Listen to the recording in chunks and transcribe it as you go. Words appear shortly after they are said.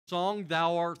song,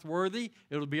 Thou Art Worthy.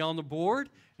 It'll be on the board.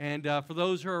 And for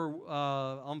those who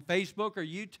are on Facebook or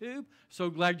YouTube, so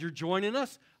glad you're joining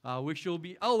us. Wish you'll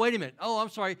be, oh, wait a minute. Oh, I'm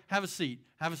sorry. Have a seat.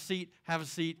 Have a seat. Have a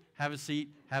seat. Have a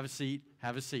seat. Have a seat.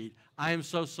 Have a seat. I am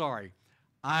so sorry.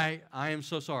 I am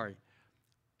so sorry.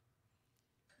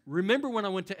 Remember when I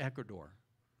went to Ecuador?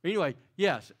 Anyway,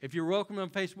 yes, if you're welcome on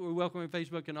Facebook, we're welcome on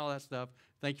Facebook and all that stuff.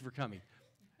 Thank you for coming.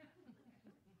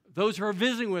 Those who are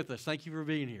visiting with us, thank you for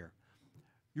being here.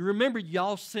 You remember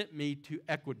y'all sent me to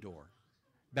Ecuador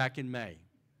back in May.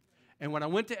 And when I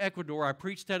went to Ecuador, I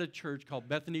preached at a church called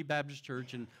Bethany Baptist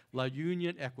Church in La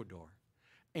Union, Ecuador.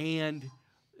 And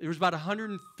there was about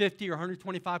 150 or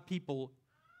 125 people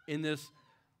in this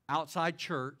outside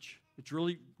church. It's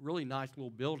really, really nice little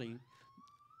building.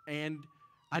 And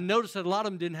I noticed that a lot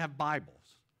of them didn't have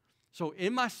Bibles. So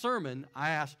in my sermon,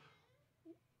 I asked,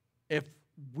 if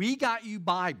we got you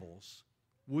Bibles,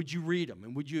 would you read them?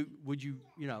 And would you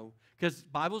because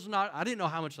Bibles I didn't know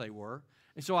how much they were.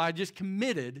 And so I just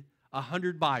committed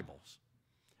 100 Bibles.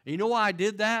 And you know why I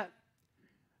did that?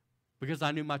 Because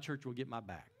I knew my church would get my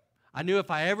back. I knew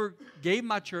if I ever gave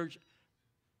my church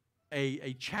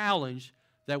a challenge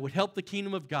that would help the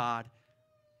kingdom of God,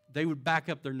 they would back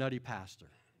up their nutty pastor.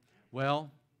 Well,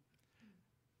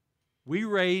 we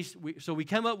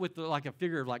came up with like a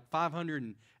figure of like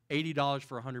 $580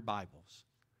 for 100 Bibles.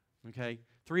 Okay?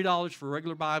 $3 for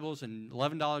regular Bibles and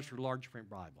 $11 for large print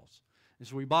Bibles. And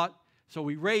so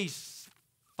we raised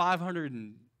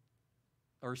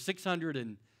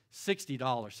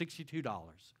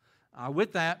 $662.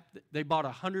 With that, they bought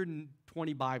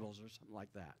 120 Bibles or something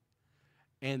like that.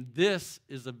 And this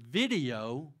is a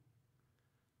video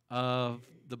of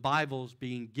the Bibles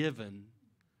being given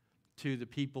to the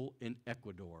people in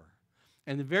Ecuador.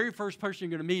 And the very first person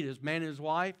you're going to meet is a man and his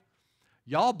wife.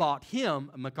 Y'all bought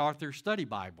him a MacArthur Study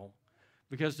Bible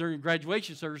because during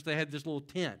graduation service they had this little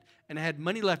tent. And it had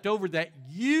money left over that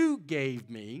you gave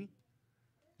me.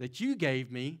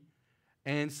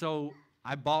 And so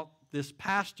I bought this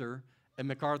pastor a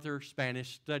MacArthur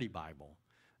Spanish Study Bible.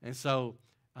 And so,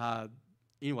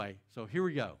 anyway, so here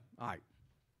we go. All right.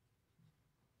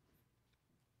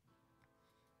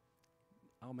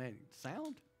 Oh, man,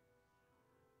 sound?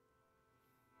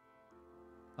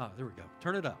 Oh, there we go.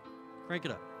 Turn it up. Crank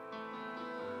it up.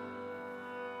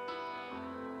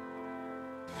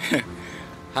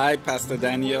 Hi, Pastor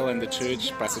Daniel and the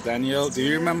church. Pastor Daniel, do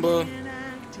you remember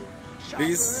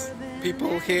these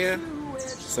people here?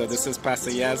 So this is Pastor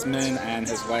Yasmin and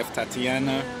his wife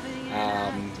Tatiana.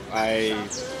 I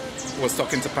was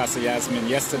talking to Pastor Yasmin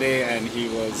yesterday and he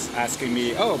was asking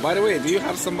me, oh, by the way, do you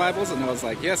have some Bibles? And I was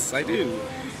like, yes, I do.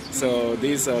 So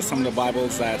these are some of the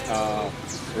Bibles that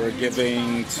we're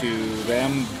giving to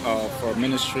them for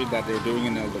ministry that they're doing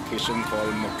in a location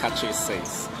called Mocache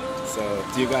 6. So,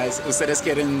 do you guys, ustedes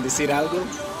quieren decir algo?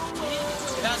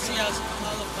 Gracias,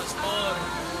 amado pastor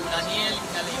Daniel,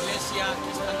 y a la iglesia que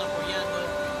están apoyando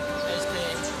este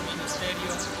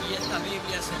ministerio, y esta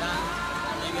Biblia será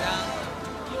de gran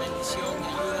bendición y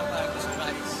ayuda para los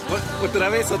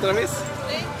hogares. ¿Otra vez?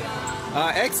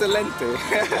 Ah, excelente.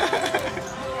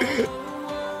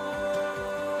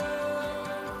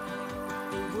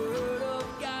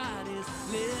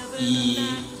 Y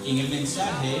en el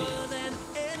mensaje,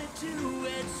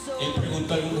 él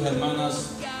preguntó a algunas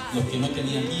hermanas, los que no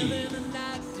tenían Biblia.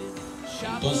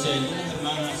 Entonces algunas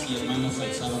hermanas y hermanos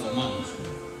alzaron las manos.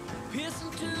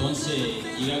 Entonces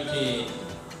llega que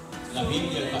la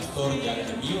Biblia el pastor ya la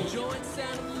envió.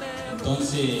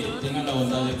 Entonces tengan la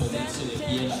bondad de ponerse de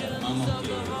pie las hermanas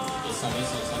que esa vez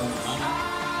alzaron las manos.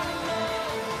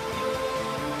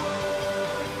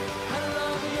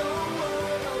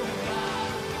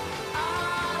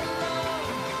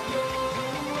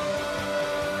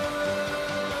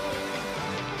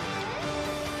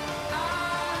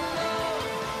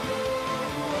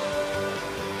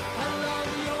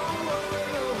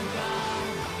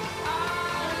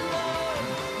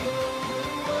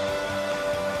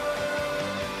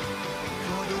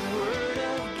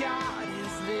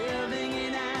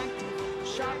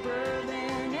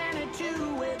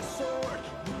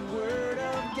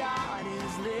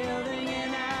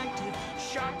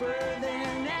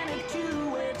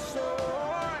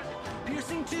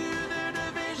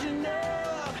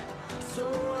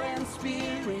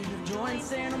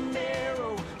 And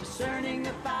narrow, discerning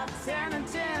the thoughts and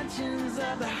intentions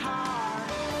of the heart.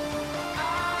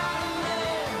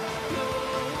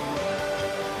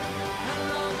 I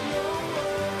love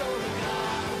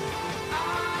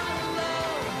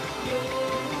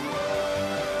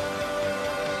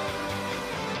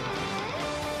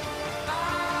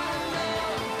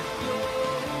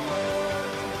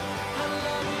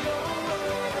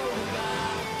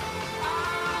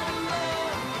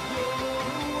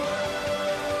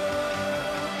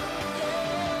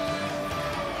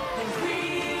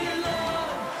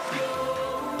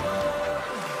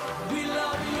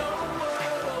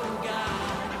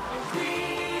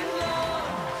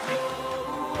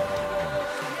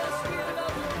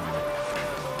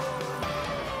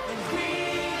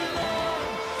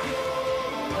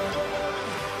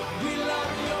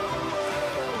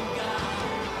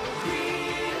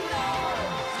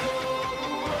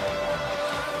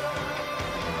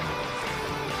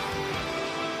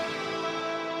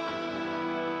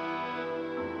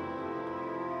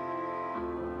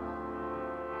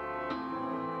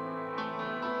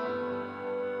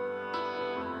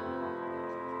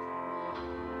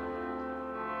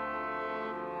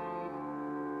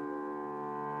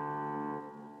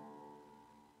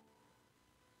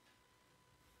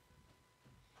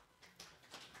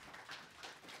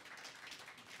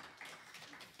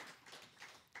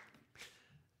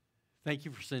Thank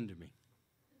you for sending me.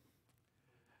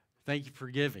 Thank you for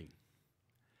giving.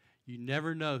 You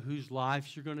never know whose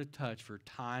lives you're going to touch for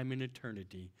time and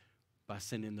eternity by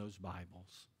sending those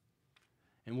Bibles.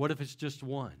 And what if it's just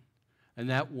one? And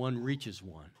that one reaches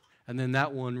one. And then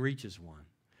that one reaches one.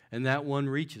 And that one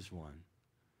reaches one.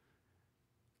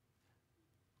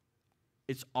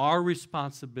 It's our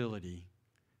responsibility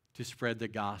to spread the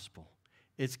gospel.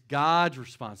 It's God's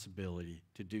responsibility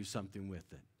to do something with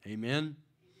it. Amen?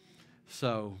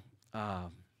 So,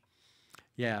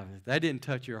 yeah, if that didn't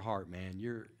touch your heart, man,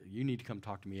 you need to come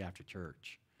talk to me after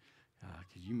church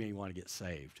because you may want to get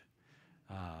saved.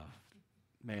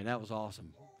 Man, that was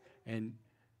awesome. And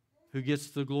who gets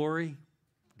the glory?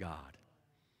 God.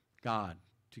 God.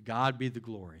 To God be the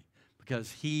glory because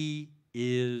He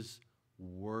is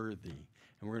worthy.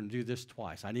 And we're going to do this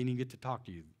twice. I didn't even get to talk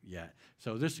to you yet.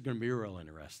 So this is going to be real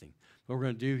interesting. But we're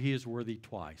going to do He is worthy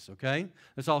twice, okay?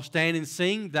 Let's all stand and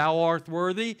sing, Thou art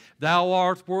worthy, Thou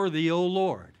art worthy, O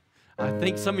Lord. I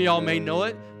think some of y'all may know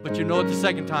it, but you know it the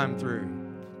second time through.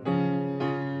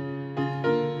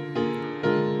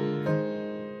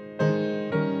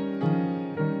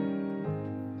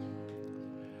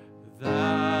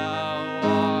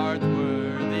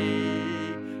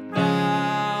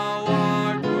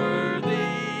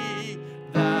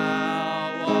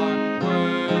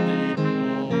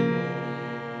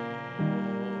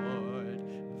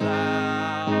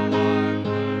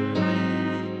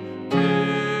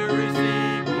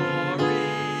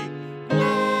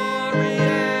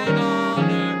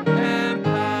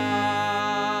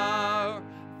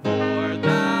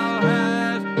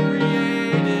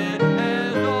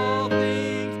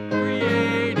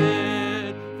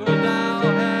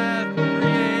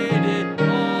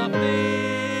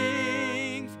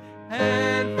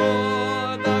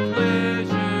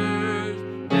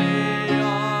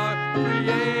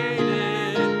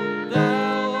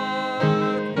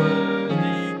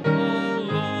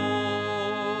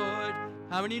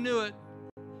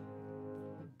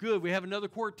 Good. We have another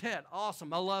quartet.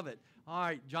 Awesome. I love it. All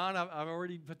right, John, I've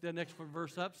already put the next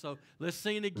verse up, so let's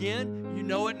sing it again. You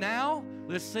know it now.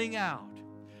 Let's sing out.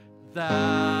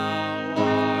 Thou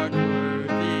art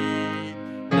worthy.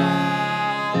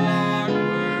 Thou art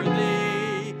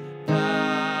worthy.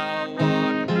 Thou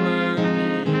art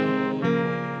worthy, O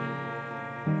Lord.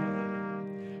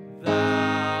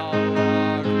 Thou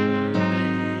art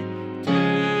worthy to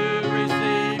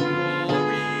receive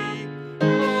glory,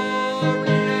 glory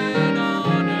and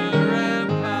honor and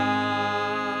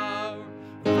power.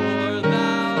 For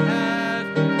thou hast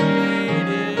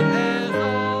created as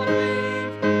all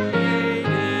things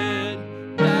created.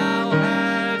 Thou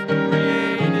hast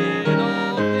created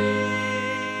all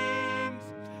things,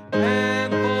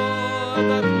 and for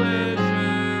the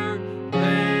pleasure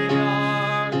they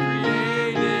are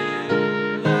created.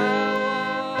 Thou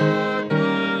art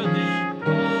worthy, O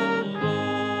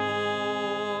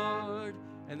Lord.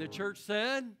 And the church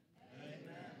said,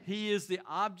 He is the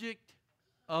object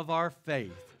of our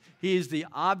faith. He is the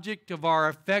object of our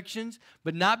affections,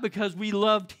 but not because we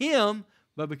loved Him,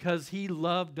 but because He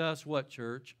loved us, what,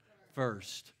 church?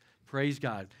 First. Praise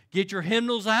God. Get your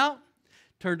hymnals out.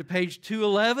 Turn to page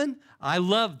 211. I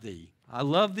love Thee. I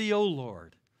love Thee, O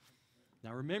Lord.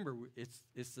 Now remember, it's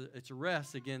a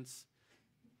rest against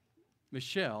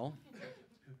Michelle.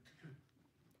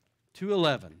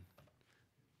 211.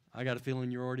 I got a feeling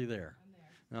you're already there.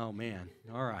 Oh, man.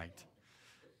 All right.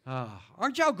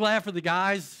 Aren't y'all glad for the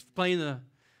guys playing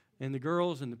and the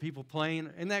girls and the people playing?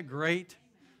 Isn't that great?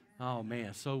 Oh,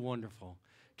 man, so wonderful.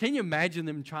 Can you imagine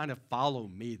them trying to follow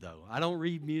me, though? I don't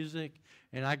read music,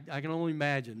 and I can only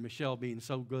imagine Michelle being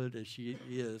so good as she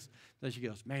is that she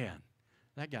goes, man,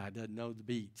 that guy doesn't know the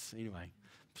beats. Anyway,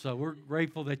 so we're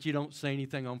grateful that you don't say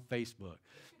anything on Facebook.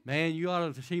 Man, you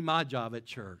ought to see my job at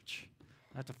church.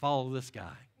 I have to follow this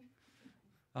guy.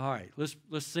 All right, let's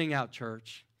sing out,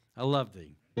 church. I love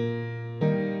Thee.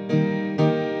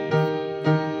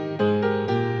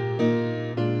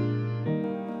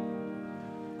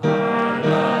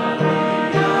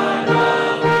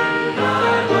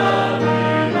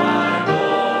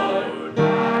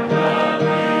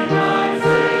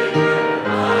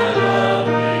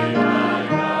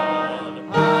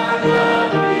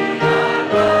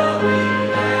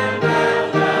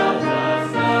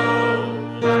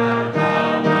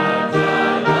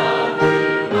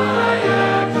 My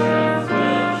actions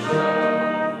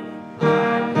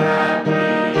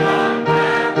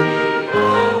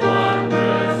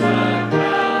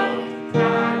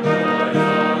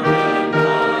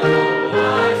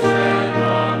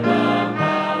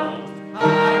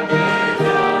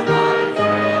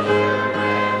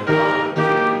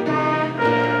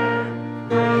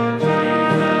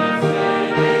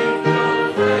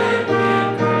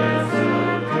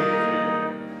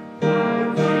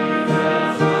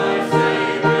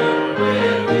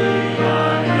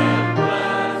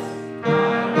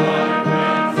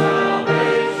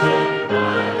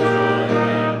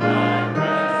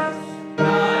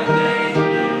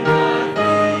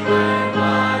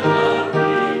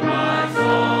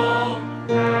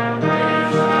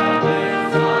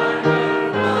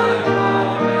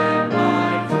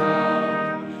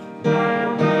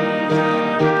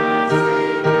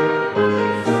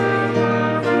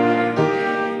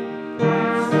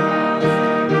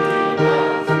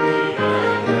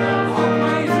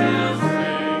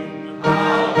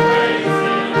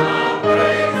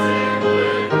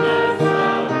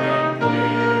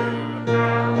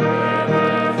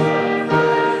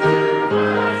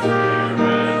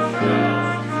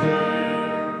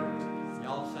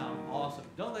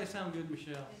sound good,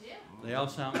 Michelle? They all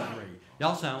sound great.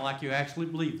 Y'all sound like you actually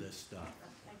believe this stuff.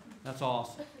 That's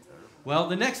awesome. Well,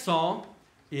 the next song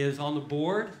is on the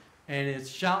board, and it's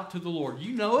Shout to the Lord.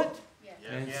 You know it? Yes.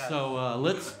 And so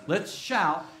let's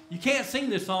shout. You can't sing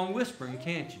this song whispering,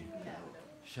 can't you?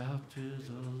 Shout to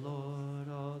the Lord,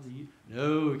 all the...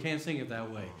 No, you can't sing it that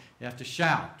way. You have to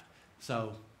shout.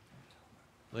 So,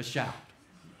 let's shout.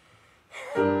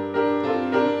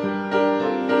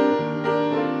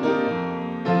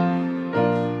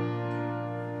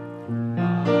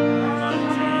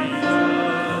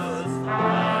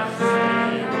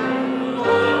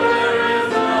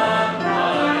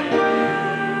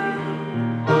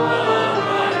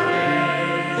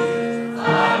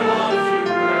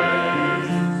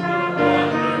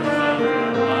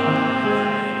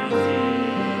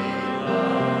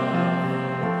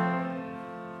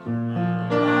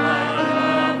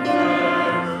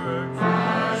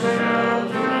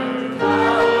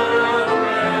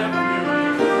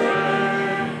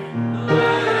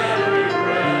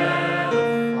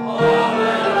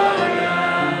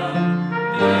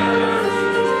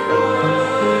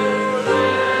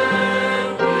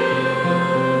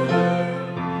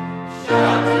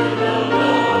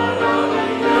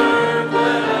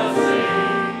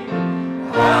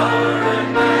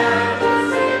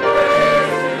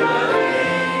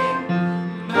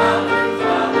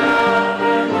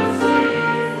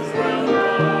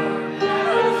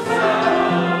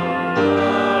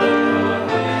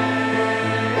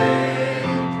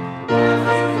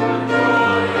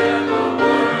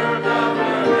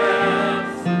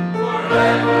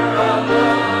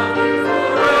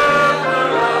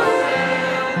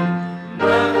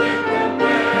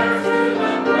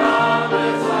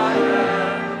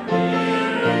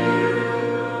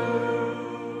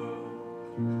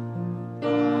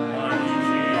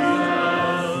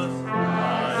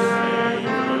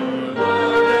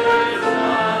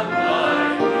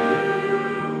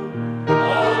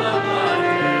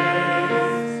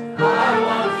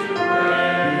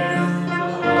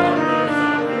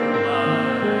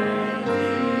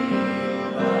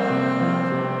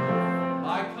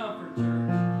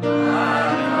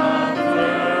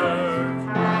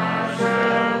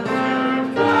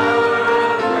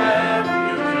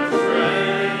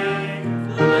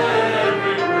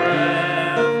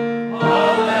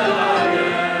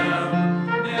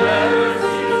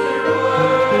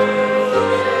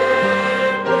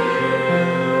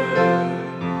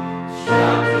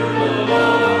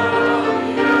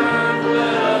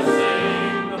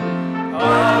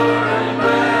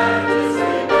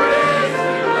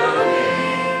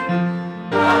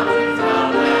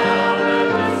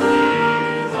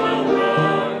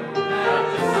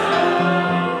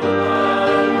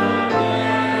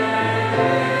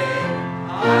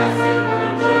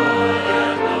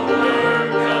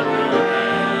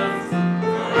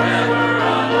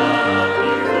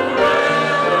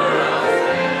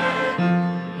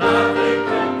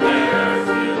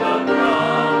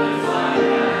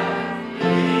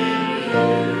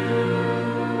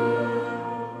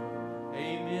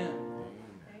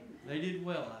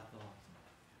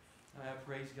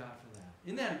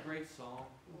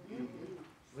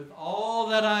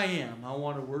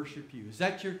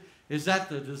 Is that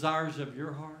the desires of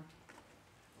your heart?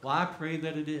 Well, I pray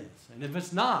that it is. And if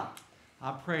it's not,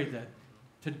 I pray that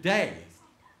today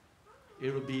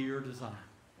it will be your desire.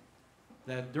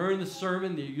 That during the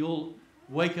sermon that you'll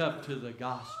wake up to the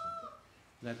gospel.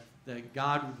 That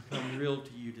God will become real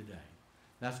to you today.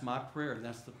 That's my prayer, and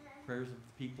that's the prayers of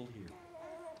the people here.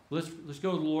 Let's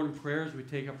go to the Lord in prayer as we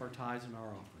take up our tithes and our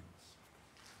offerings.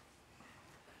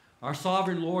 Our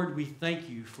sovereign Lord, we thank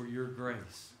you for your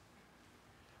grace.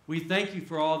 We thank you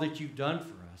for all that you've done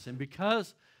for us. And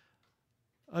because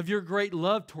of your great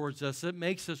love towards us, it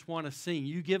makes us want to sing.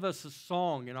 You give us a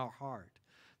song in our heart.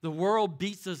 The world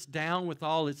beats us down with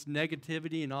all its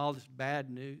negativity and all its bad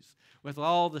news, with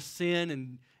all the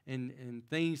sin and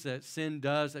things that sin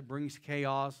does that brings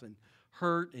chaos and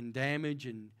hurt and damage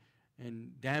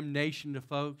and damnation to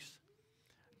folks.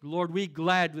 Lord, we're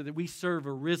glad that we serve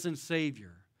a risen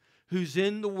Savior who's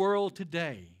in the world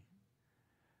today.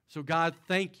 So, God,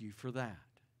 thank you for that.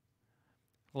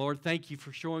 Lord, thank you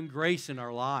for showing grace in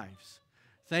our lives.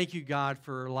 Thank you, God,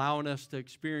 for allowing us to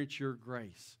experience your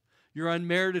grace, your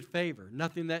unmerited favor,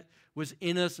 nothing that was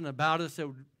in us and about us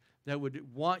that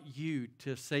would want you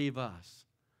to save us.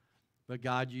 But,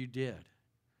 God, you did.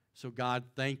 So, God,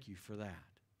 thank you for that.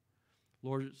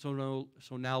 Lord, so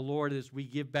now, Lord, as we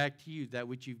give back to you that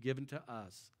which you've given to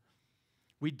us,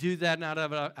 we do that not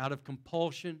out of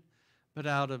compulsion, but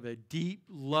out of a deep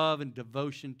love and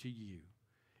devotion to you.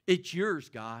 It's yours,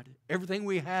 God. Everything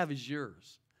we have is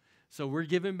yours. So we're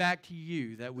giving back to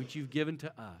you that which you've given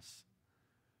to us.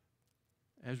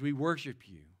 As we worship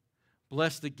you,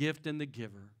 bless the gift and the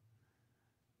giver.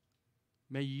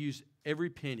 May you use every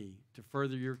penny to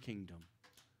further your kingdom,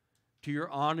 to your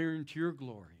honor and to your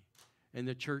glory. And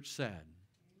the church said,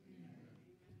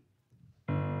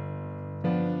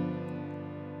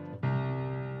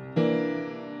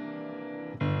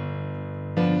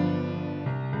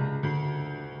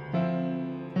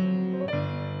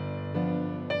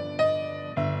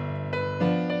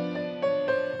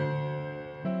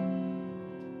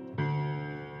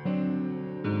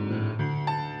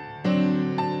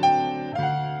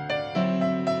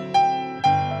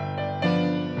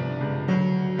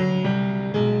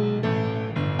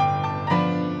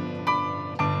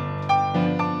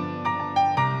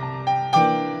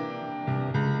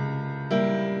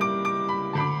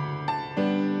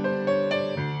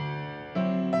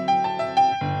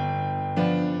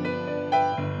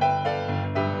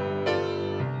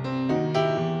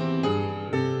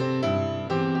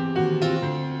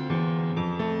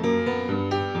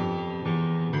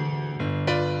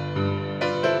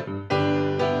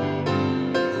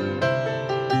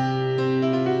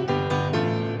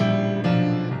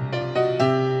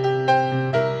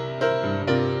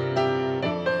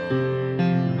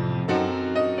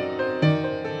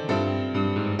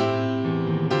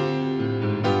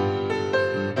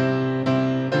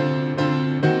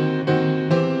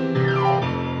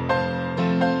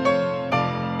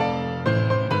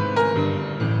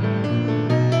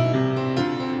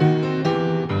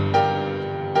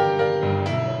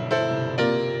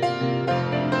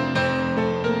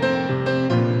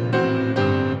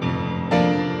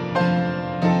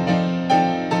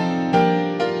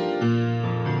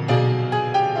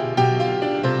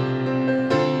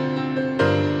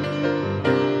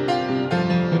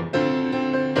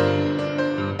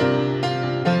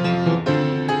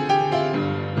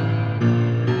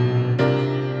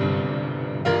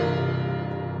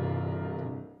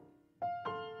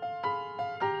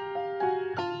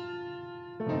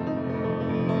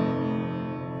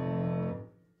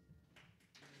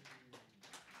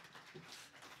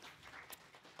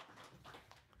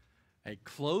 a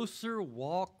closer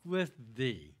walk with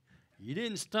thee. You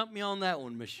didn't stump me on that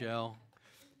one, Michelle.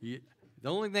 The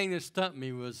only thing that stumped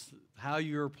me was how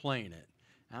you were playing it.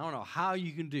 I don't know how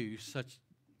you can do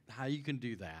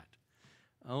that.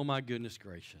 Oh, my goodness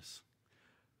gracious.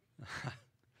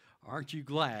 Aren't you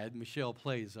glad Michelle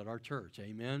plays at our church?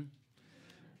 Amen?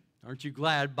 Aren't you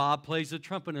glad Bob plays the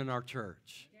trumpet in our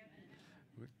church?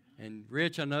 And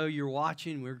Rich, I know you're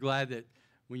watching. We're glad that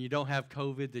when you don't have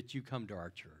COVID that you come to our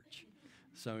church.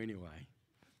 So anyway,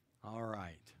 all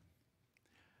right.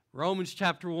 Romans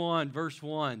chapter 1, verse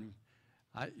 1.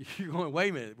 You're going,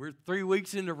 wait a minute, we're 3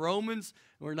 weeks into Romans,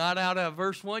 and we're not out of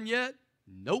verse 1 yet?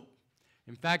 Nope.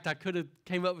 In fact, I could have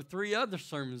came up with 3 other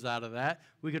sermons out of that.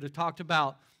 We could have talked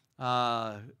about,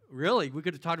 we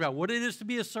could have talked about what it is to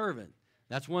be a servant.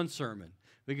 That's one sermon.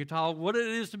 We could talk what it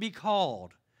is to be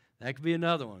called. That could be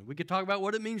another one. We could talk about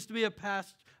what it means to be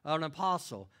an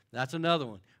apostle. That's another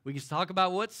one. We can talk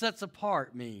about what sets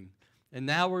apart mean. And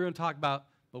now we are going to talk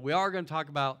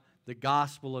about the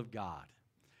gospel of God.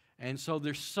 And so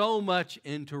there's so much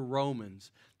into Romans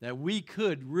that we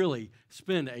could really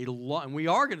spend and we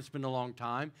are going to spend a long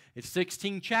time. It's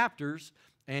 16 chapters,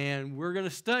 and we're going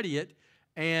to study it.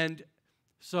 And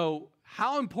so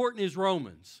how important is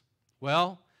Romans?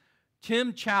 Well,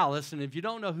 Tim Challis, and if you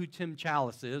don't know who Tim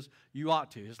Challis is, you ought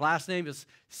to. His last name is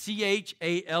Challies.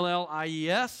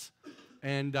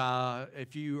 And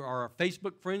if you are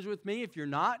Facebook friends with me, if you're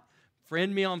not,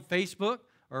 friend me on Facebook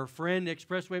or friend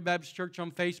Expressway Baptist Church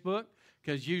on Facebook,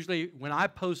 because usually when I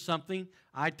post something,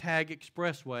 I tag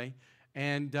Expressway.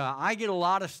 And I get a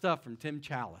lot of stuff from Tim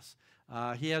Challis.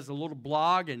 He has a little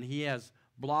blog, and he has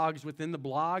blogs within the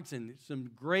blogs, and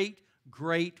some great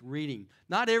reading.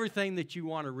 Not everything that you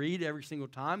want to read every single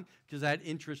time, because that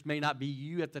interest may not be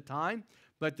you at the time,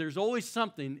 but there's always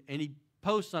something, and he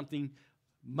posts something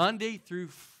Monday through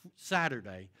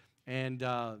Saturday, and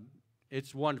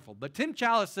it's wonderful. But Tim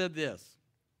Challis said this: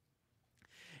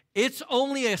 it's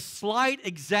only a slight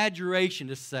exaggeration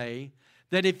to say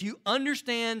that if you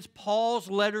understand Paul's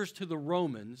letters to the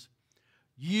Romans,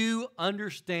 you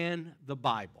understand the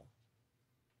Bible.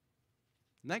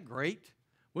 Isn't that great?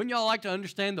 Wouldn't y'all like to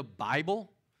understand the Bible?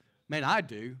 Man, I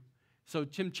do. So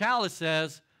Tim Challis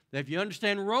says that if you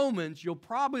understand Romans, you'll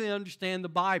probably understand the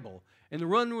Bible. And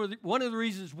one of the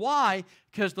reasons why,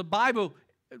 because the Bible,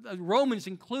 Romans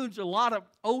includes a lot of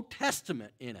Old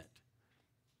Testament in it.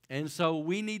 And so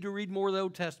we need to read more of the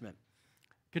Old Testament.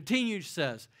 Continues,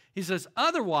 says, he says,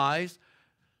 otherwise,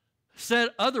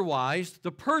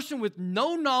 the person with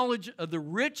no knowledge of the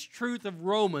rich truth of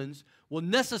Romans will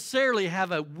necessarily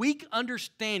have a weak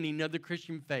understanding of the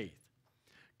Christian faith.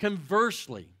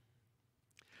 Conversely,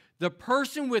 the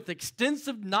person with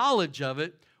extensive knowledge of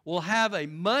it will have a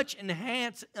much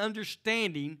enhanced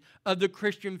understanding of the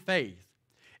Christian faith.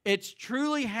 It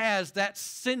truly has that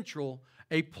central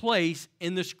a place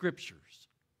in the Scriptures.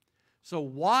 So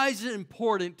why is it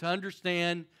important to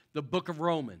understand the book of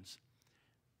Romans?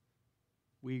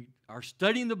 We are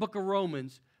studying the book of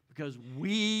Romans because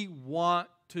we want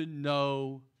to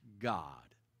know God.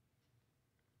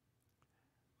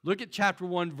 Look at chapter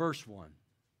 1, verse 1.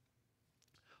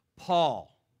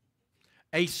 Paul,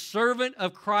 a servant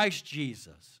of Christ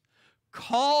Jesus,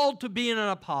 called to be an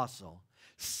apostle,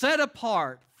 set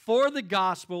apart for the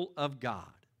gospel of God.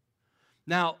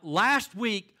 Now, last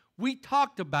week, we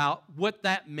talked about what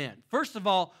that meant. First of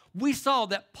all, we saw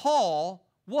that Paul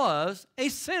was a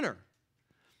sinner.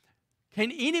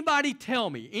 Can anybody tell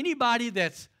me, anybody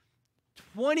that's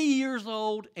 20 years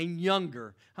old and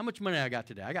younger, how much money I got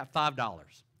today? I got $5.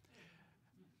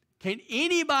 Can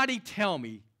anybody tell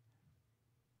me,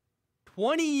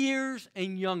 20 years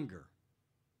and younger,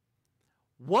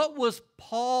 what was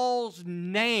Paul's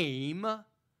name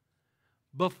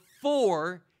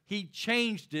before he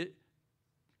changed it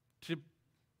to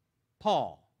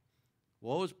Paul?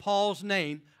 What was Paul's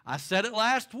name? I said it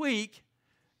last week.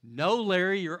 No,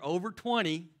 Larry, you're over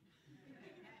 20.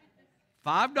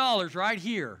 $5 right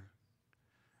here.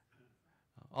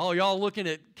 Oh, y'all looking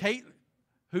at Kate?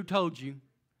 Who told you?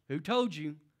 Who told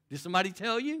you? Did somebody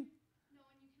tell you? No,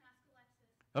 and you can ask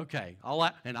Alexis. Okay,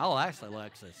 I'll ask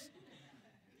Alexis.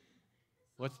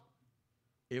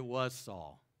 It was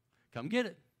Saul. Come get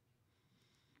it.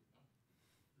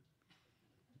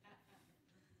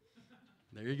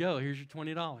 There you go. Here's your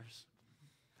 $20.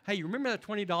 Hey, you remember that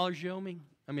 $20 you owe me?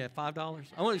 I mean, that $5?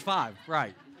 Oh, it was $5.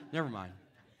 Right. Never mind.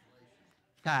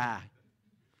 Ah.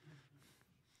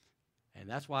 And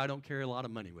that's why I don't carry a lot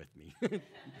of money with me.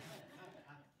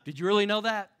 Did you really know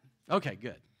that? Okay,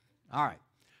 good. All right.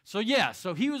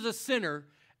 So he was a sinner,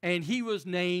 and he was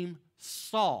named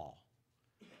Saul.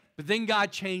 But then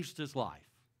God changed his life.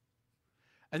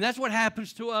 And that's what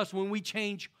happens to us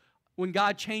when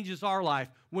God changes our life,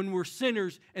 when we're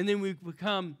sinners and then we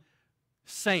become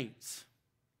saints.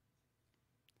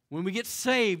 When we get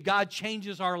saved, God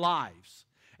changes our lives.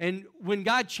 And when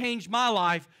God changed my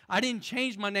life, I didn't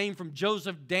change my name from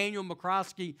Joseph Daniel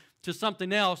McCroskey to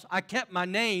something else. I kept my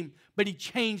name, but he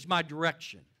changed my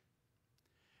direction.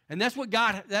 And that's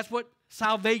what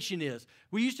salvation is.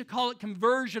 We used to call it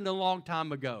conversion a long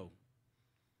time ago.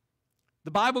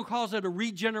 The Bible calls it a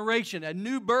regeneration, a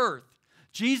new birth.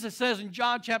 Jesus says in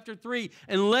John chapter 3,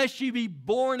 unless you be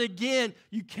born again,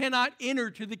 you cannot enter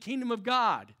to the kingdom of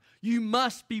God. You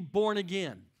must be born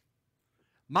again.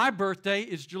 My birthday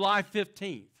is July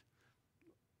 15th.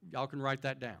 Y'all can write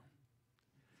that down.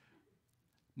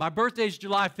 My birthday is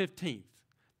July 15th.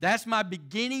 That's my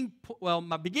beginning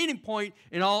point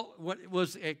in all what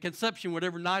was at conception,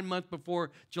 whatever 9 months before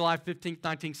July 15th,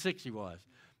 1960 was.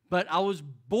 But I was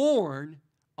born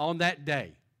on that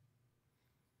day.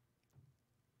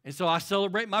 And so I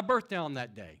celebrate my birthday on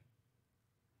that day.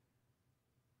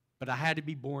 But I had to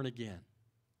be born again.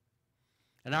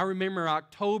 And I remember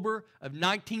October of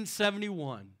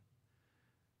 1971,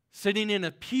 sitting in a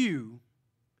pew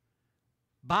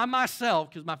by myself,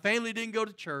 because my family didn't go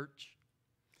to church,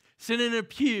 sitting in a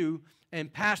pew,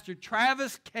 and Pastor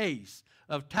Travis Case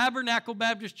of Tabernacle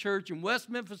Baptist Church in West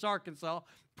Memphis, Arkansas,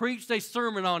 preached a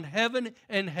sermon on heaven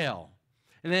and hell.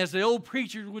 And as the old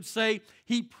preachers would say,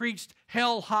 he preached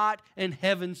hell hot and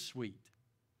heaven sweet.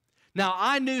 Now,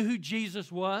 I knew who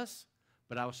Jesus was,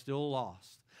 but I was still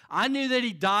lost. I knew that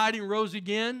he died and rose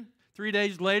again 3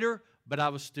 days later, but I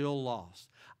was still lost.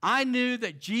 I knew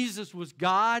that Jesus was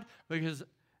God,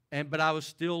 but I was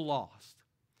still lost.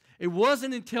 It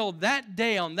wasn't until that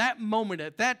day, on that moment,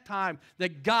 at that time,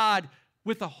 that God,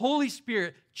 with the Holy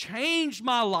Spirit, changed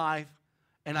my life,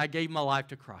 and I gave my life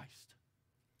to Christ.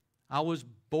 I was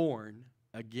born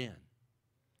again.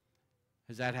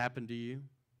 Has that happened to you?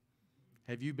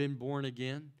 Have you been born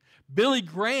again? Billy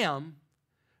Graham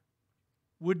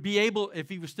would be able, if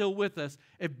he was still with us,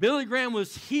 if Billy Graham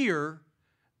was here,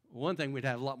 one thing, we'd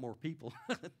have a lot more people.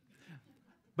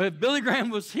 But if Billy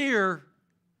Graham was here,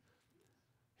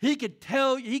 he could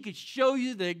show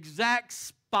you the exact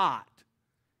spot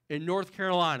in North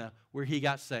Carolina where he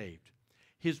got saved.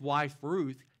 His wife,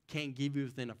 Ruth, can't give you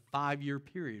within a 5-year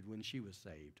period when she was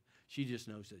saved. She just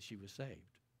knows that she was saved.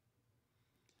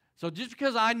 So just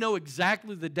because I know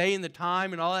exactly the day and the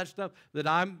time and all that stuff that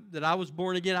I was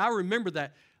born again, I remember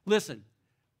that. Listen,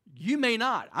 you may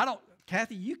not.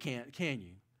 Kathy, you can't, can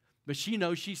you? But she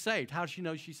knows she's saved. How does she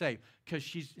know she's saved? Because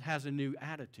she has a new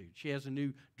attitude. She has a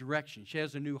new direction. She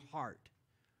has a new heart.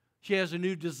 She has a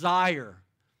new desire.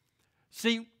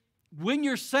 See, when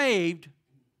you're saved,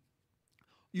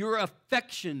 your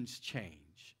affections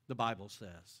change, the Bible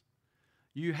says.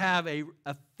 You have an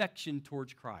affection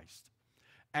towards Christ.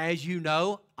 As you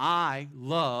know, I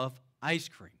love ice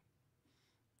cream.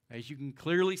 As you can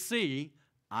clearly see,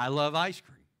 I love ice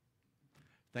cream.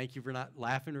 Thank you for not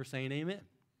laughing or saying amen.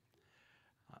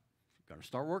 I'm going to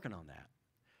start working on that.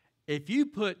 If you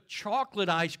put chocolate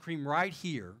ice cream right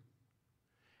here,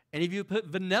 and if you put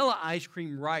vanilla ice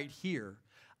cream right here,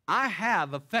 I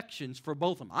have affections for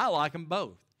both of them. I like them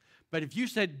both. But if you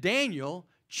said, Daniel,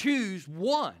 choose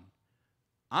one,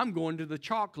 I'm going to the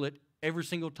chocolate every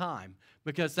single time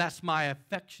because that's my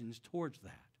affections towards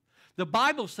that. The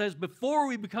Bible says before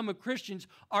we become Christians,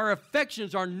 our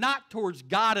affections are not towards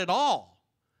God at all.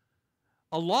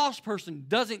 A lost person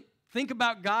doesn't think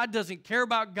about God, doesn't care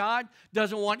about God,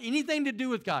 doesn't want anything to do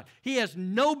with God. He has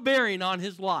no bearing on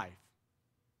his life.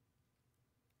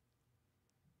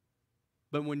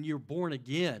 But when you're born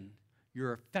again,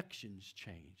 your affections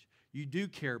change. You do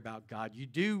care about God. You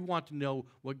do want to know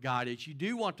what God is. You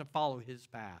do want to follow his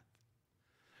path.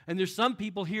 And there's some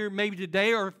people here maybe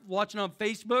today or watching on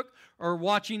Facebook or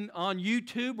watching on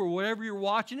YouTube or wherever you're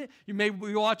watching it. You may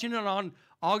be watching it on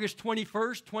August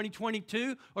 21st,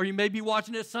 2022, or you may be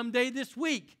watching it someday this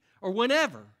week or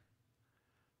whenever.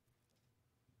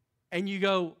 And you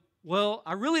go, well,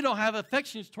 I really don't have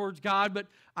affections towards God, but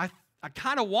I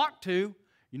kind of want to.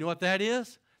 You know what that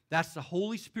is? That's the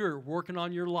Holy Spirit working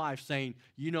on your life saying,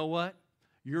 you know what?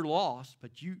 You're lost,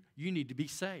 but you need to be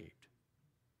saved.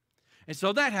 And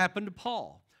so that happened to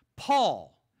Paul.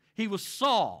 Paul, he was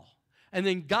Saul, and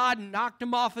then God knocked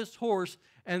him off his horse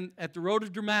and at the road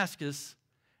of Damascus,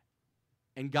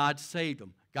 and God saved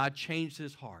him. God changed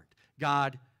his heart.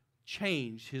 God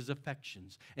changed his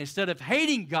affections. Instead of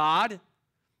hating God,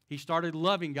 he started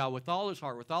loving God with all his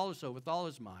heart, with all his soul, with all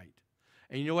his might.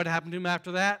 And you know what happened to him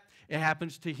after that? It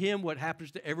happens to him what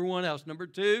happens to everyone else. Number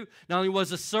two, not only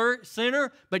was a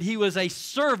sinner, but he was a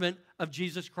servant of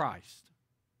Jesus Christ.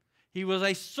 He was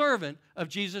a servant of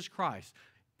Jesus Christ.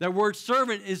 That word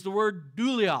servant is the word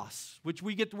doulios, which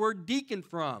we get the word deacon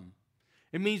from.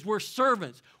 It means we're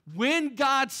servants. When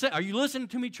God saved, are you listening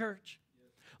to me, church?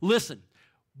 Listen,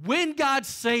 when God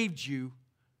saved you,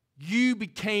 you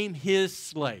became his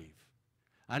slave.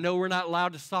 I know we're not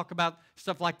allowed to talk about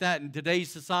stuff like that in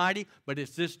today's society, but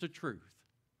it's just the truth.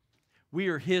 We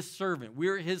are his servant. We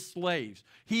are his slaves.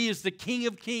 He is the King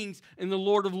of kings and the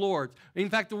Lord of lords. In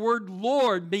fact, the word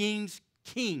Lord means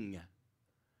king.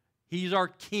 He's our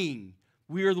king.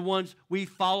 We are the ones, we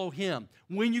follow him.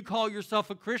 When you call yourself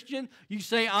a Christian, you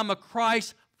say, I'm a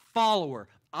Christ follower.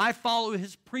 I follow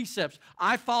his precepts.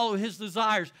 I follow his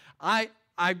desires.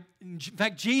 In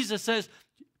fact, Jesus says,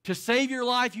 to save your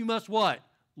life, you must what?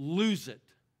 Lose it.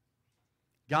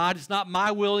 God, it's not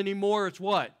my will anymore. It's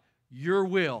what? Your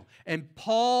will. And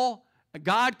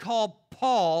God called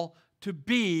Paul to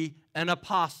be an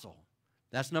apostle.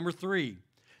 That's number three.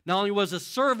 Not only was a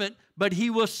servant, but he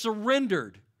was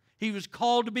surrendered. He was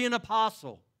called to be an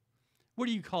apostle. What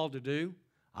are you called to do?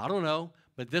 I don't know.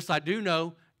 But this I do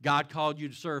know. God called you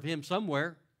to serve him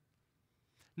somewhere.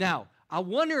 Now, I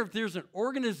wonder if there's an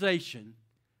organization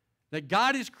that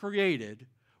God has created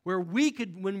where we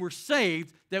could, when we're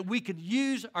saved, that we could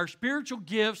use our spiritual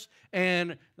gifts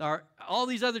and all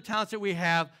these other talents that we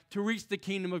have to reach the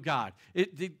kingdom of God.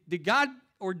 Did God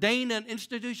ordain an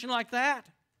institution like that?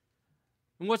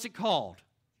 And what's it called?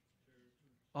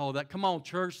 Oh, come on,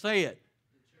 church, say it.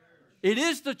 It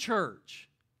is the church.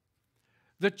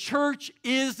 The church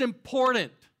is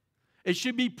important. It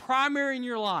should be primary in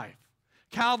your life.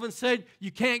 Calvin said, you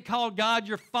can't call God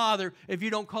your father if you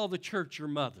don't call the church your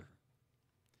mother.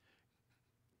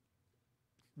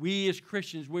 We as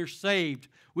Christians, we're saved.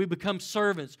 We become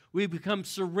servants. We become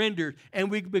surrendered.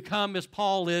 And we become, as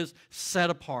Paul is,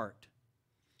 set apart.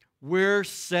 We're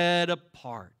set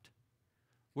apart.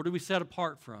 What are we set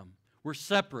apart from? We're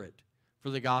separate for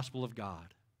the gospel of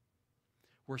God.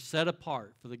 We're set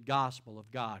apart for the gospel of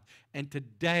God. And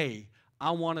today,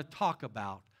 I want to talk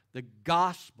about the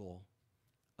gospel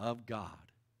of God.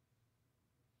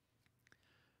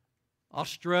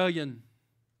 Australian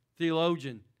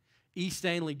theologian E.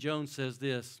 Stanley Jones says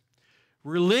this: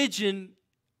 religion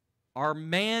are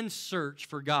man's search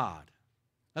for God.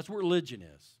 That's what religion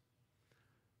is.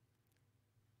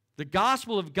 The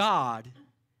gospel of God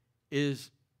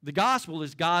is The gospel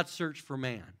is God's search for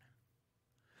man.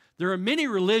 There are many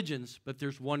religions, but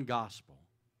there's one gospel.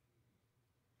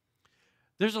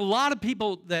 There's a lot of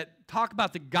people that talk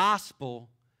about the gospel,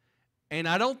 and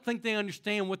I don't think they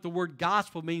understand what the word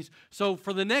gospel means. So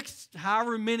for the next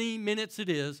however many minutes it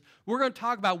is, we're going to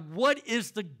talk about what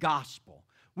is the gospel.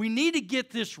 We need to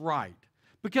get this right,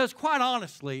 because quite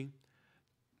honestly,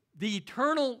 the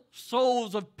eternal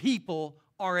souls of people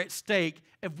are at stake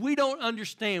if we don't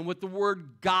understand what the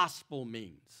word gospel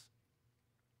means.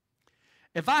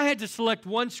 If I had to select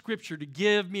one scripture to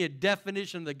give me a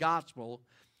definition of the gospel,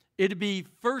 it would be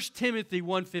 1 Timothy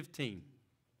 1:15.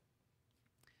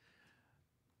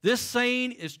 This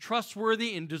saying is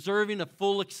trustworthy and deserving of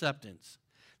full acceptance,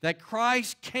 that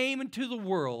Christ came into the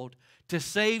world to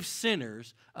save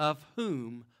sinners, of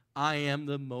whom I am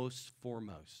the most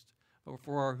foremost, or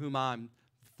for whom I'm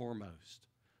foremost.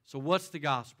 So what's the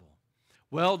gospel?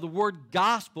 Well, the word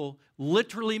gospel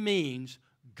literally means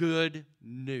good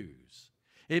news.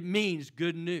 It means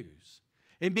good news.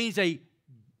 It means a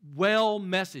well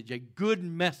message, a good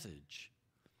message.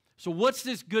 So what's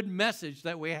this good message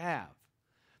that we have?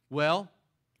 Well,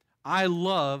 I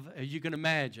love, as you can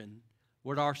imagine,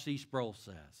 what R.C. Sproul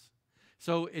says.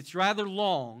 So it's rather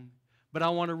long, but I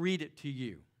want to read it to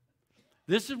you.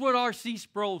 This is what R.C.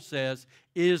 Sproul says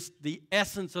is the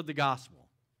essence of the gospel.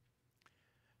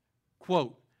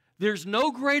 Quote, "There's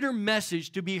no greater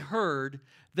message to be heard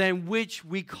than which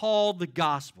we call the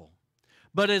gospel.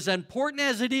 But as important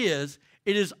as it is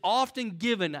often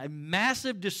given a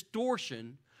massive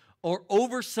distortion or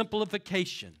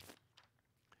oversimplification.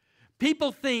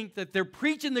 People think that they're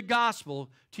preaching the gospel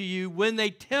to you when they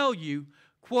tell you,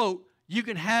 quote, you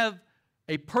can have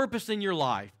a purpose in your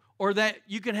life, or that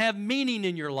you can have meaning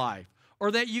in your life,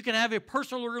 or that you can have a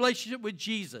personal relationship with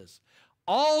Jesus.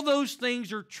 All those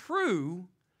things are true,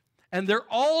 and they're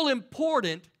all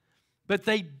important, but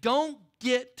they don't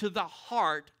get to the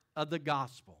heart of the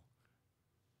gospel."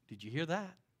 Did you hear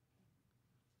that?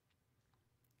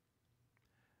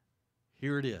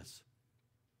 Here it is.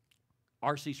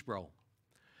 R.C. Sproul.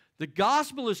 "The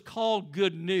gospel is called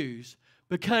good news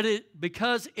because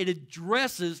it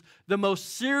addresses the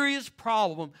most serious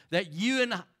problem that you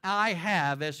and I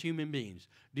have as human beings."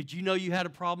 Did you know you had a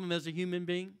problem as a human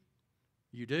being?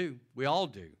 You do. We all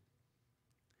do.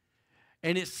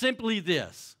 And it's simply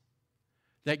this,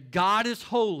 that God is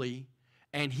holy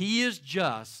and He is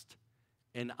just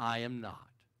and I am not.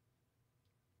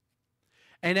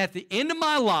 And at the end of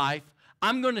my life,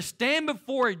 I'm going to stand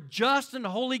before a just and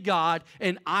holy God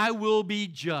and I will be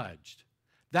judged.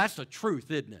 That's the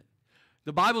truth, isn't it?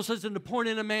 The Bible says in the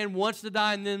appointed a man wants to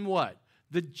die, and then what?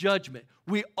 The judgment.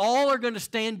 We all are going to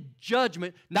stand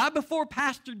judgment, not before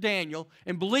Pastor Daniel.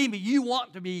 And believe me, you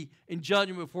want to be in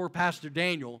judgment before Pastor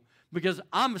Daniel, because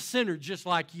I'm a sinner just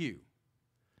like you.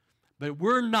 But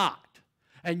we're not.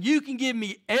 And you can give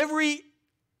me every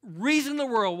reason in the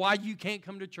world why you can't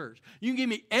come to church. You can give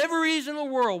me every reason in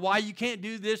the world why you can't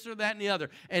do this or that and the other.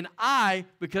 And I,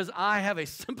 because I have a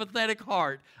sympathetic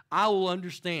heart, I will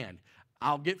understand.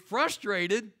 I'll get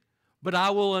frustrated, but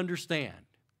I will understand.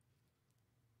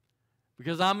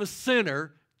 Because I'm a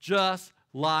sinner just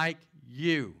like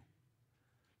you.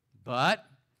 But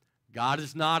God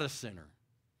is not a sinner.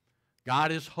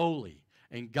 God is holy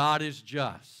and God is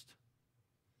just.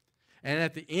 And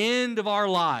at the end of our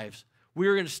lives,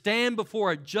 we're going to stand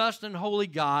before a just and holy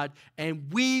God,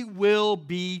 and we will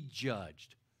be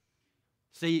judged.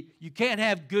 See, you can't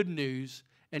have good news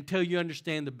until you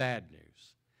understand the bad news.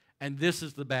 And this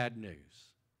is the bad news.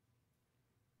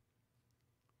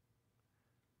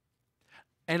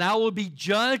 And I will be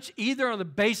judged either on the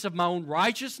basis of my own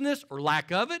righteousness or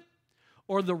lack of it,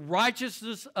 or the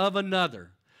righteousness of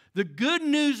another. The good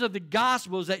news of the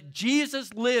gospel is that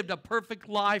Jesus lived a perfect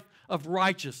life of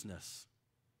righteousness,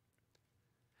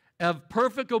 of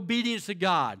perfect obedience to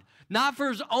God, not for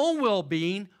His own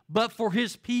well-being, but for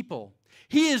His people.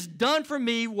 He has done for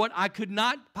me what I could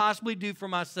not possibly do for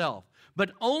myself,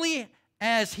 but only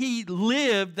as He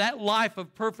lived that life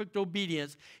of perfect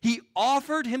obedience, He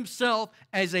offered Himself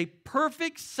as a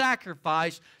perfect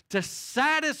sacrifice to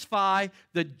satisfy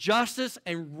the justice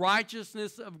and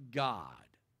righteousness of God.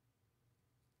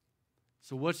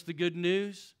 So what's the good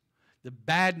news? The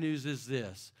bad news is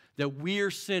this, that we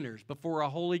are sinners before a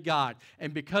holy God.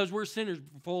 And because we're sinners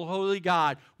before a holy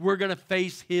God, we're going to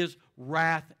face His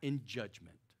wrath and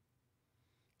judgment.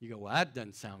 You go, well, that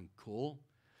doesn't sound cool.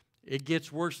 It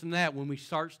gets worse than that when we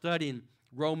start studying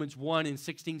Romans 1 and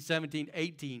 16, 17,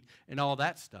 18, and all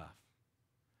that stuff.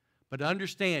 But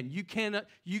understand, you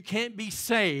can't be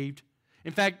saved.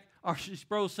 In fact, R.C.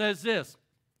 Sproul says this.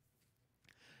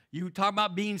 You talk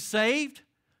about being saved.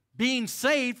 Being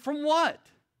saved from what?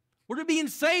 What are we being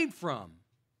saved from?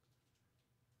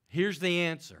 Here's the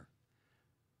answer.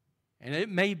 And it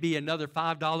may be another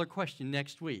 $5 question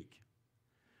next week.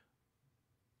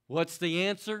 What's the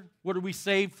answer? What are we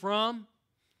saved from?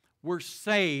 We're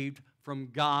saved from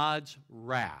God's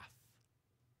wrath.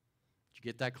 Did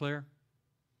you get that clear?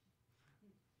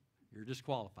 You're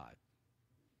disqualified.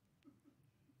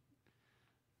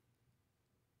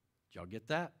 Did y'all get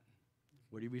that?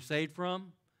 What are we saved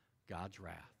from? God's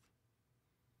wrath.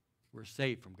 We're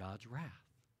saved from God's wrath.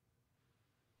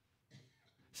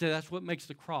 See, that's what makes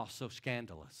the cross so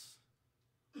scandalous.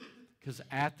 Because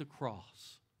at the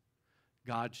cross,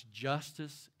 God's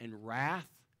justice and wrath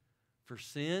for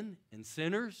sin and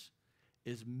sinners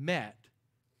is met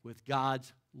with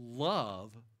God's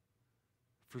love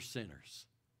for sinners.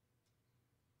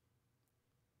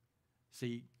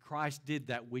 See, Christ did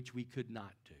that which we could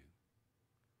not do.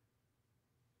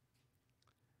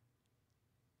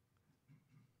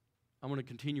 I'm going to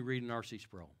continue reading R.C.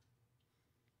 Sproul.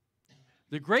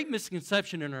 The great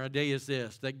misconception in our day is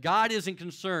this, that God isn't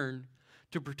concerned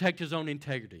to protect his own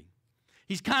integrity.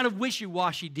 He's kind of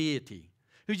wishy-washy deity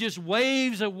who just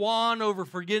waves a wand over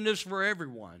forgiveness for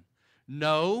everyone.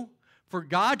 No, for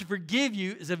God to forgive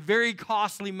you is a very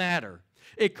costly matter.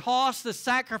 It cost the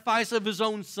sacrifice of his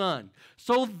own son.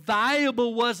 So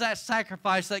valuable was that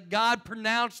sacrifice that God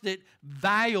pronounced it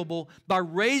valuable by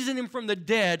raising him from the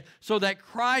dead so that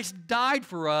Christ died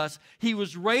for us. He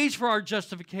was raised for our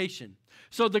justification.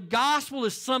 So the gospel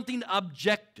is something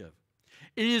objective.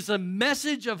 It is a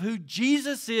message of who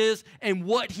Jesus is and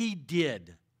what he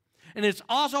did. And it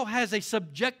also has a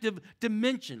subjective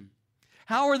dimension.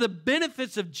 How are the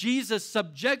benefits of Jesus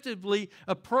subjectively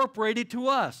appropriated to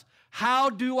us? How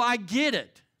do I get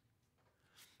it?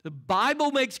 The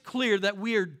Bible makes clear that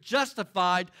we are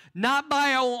justified not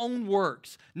by our own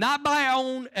works, not by our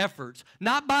own efforts,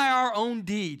 not by our own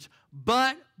deeds,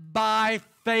 but by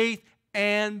faith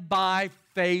and by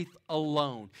faith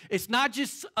alone. It's not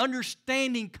just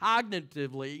understanding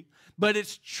cognitively, but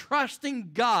it's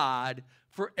trusting God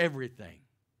for everything.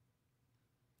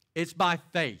 It's by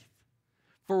faith.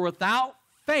 For without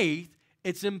faith,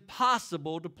 it's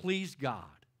impossible to please God.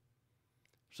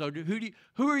 So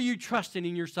who are you trusting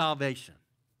in your salvation?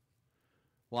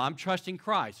 Well, I'm trusting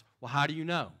Christ. Well, how do you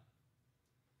know?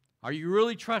 Are you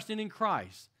really trusting in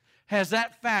Christ? Has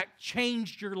that fact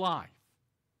changed your life?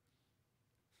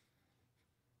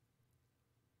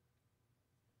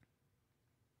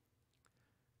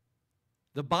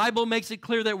 The Bible makes it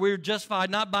clear that we're justified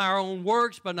not by our own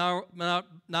works, but not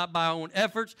by our own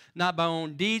efforts, not by our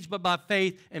own deeds, but by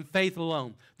faith and faith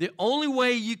alone. The only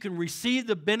way you can receive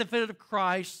the benefit of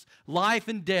Christ's life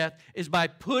and death is by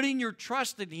putting your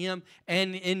trust in him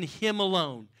and in him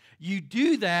alone. You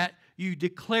do that, you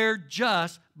declare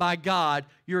just by God.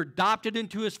 You're adopted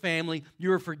into his family.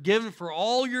 You are forgiven for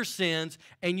all your sins,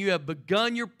 and you have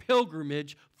begun your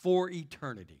pilgrimage for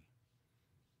eternity.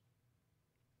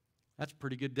 That's a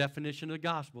pretty good definition of the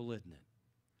gospel, isn't it?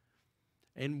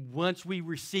 And once we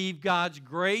receive God's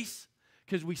grace,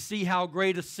 because we see how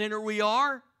great a sinner we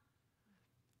are,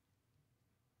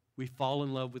 we fall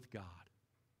in love with God.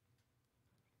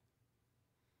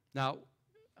 Now,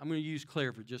 I'm going to use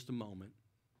Claire for just a moment.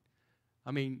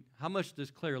 I mean, how much does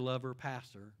Claire love her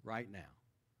pastor right now?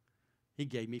 He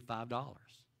gave me $5.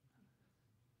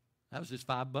 That was just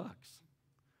 $5.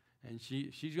 And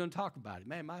she's going to talk about it.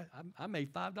 Man, I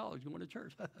made $5 going to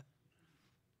church.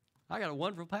 I got a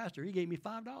wonderful pastor. He gave me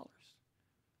 $5.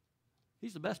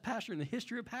 He's the best pastor in the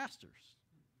history of pastors.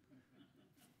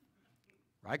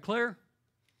 Right, Claire?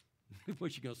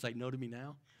 What's she going to say, no to me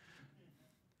now?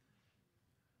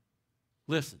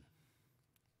 Listen.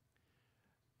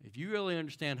 If you really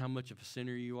understand how much of a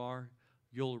sinner you are,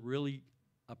 you'll really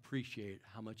appreciate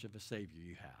how much of a Savior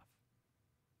you have.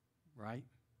 Right?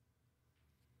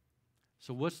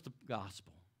 So what's the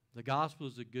gospel? The gospel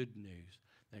is the good news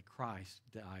that Christ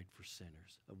died for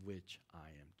sinners, of which I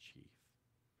am chief.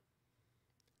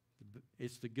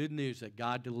 It's the good news that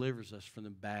God delivers us from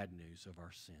the bad news of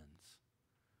our sins.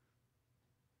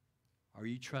 Are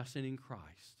you trusting in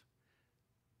Christ?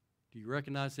 Do you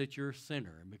recognize that you're a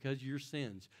sinner, and because of your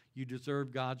sins, you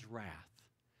deserve God's wrath?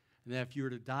 And that if you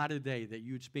were to die today, that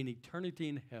you would spend eternity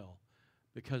in hell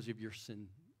because of your sin,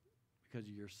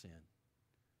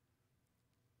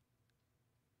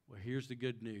 Well, here's the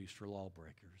good news for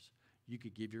lawbreakers. You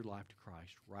could give your life to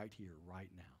Christ right here, right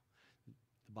now.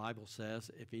 The Bible says,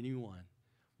 if anyone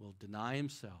will deny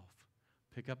himself,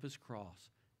 pick up his cross,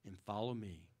 and follow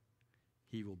me,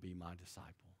 he will be my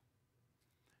disciple.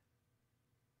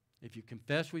 If you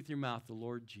confess with your mouth the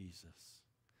Lord Jesus,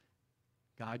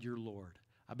 God your Lord,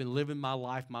 I've been living my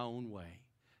life my own way.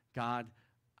 God,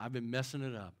 I've been messing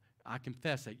it up. I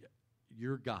confess that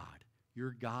you're God.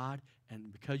 You're God,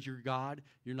 and because you're God,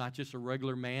 you're not just a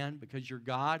regular man. Because you're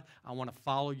God, I want to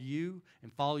follow you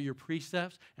and follow your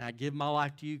precepts, and I give my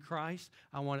life to you, Christ.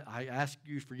 I ask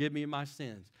you to forgive me of my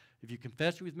sins. If you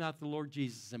confess with mouth the Lord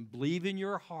Jesus and believe in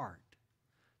your heart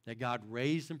that God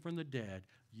raised him from the dead,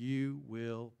 you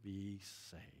will be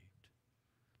saved.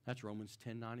 That's Romans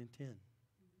 10, 9, and 10.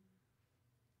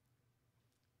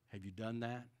 Have you done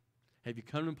that? Have you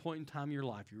come to a point in time in your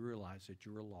life you realize that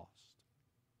you are lost?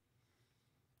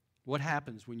 What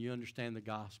happens when you understand the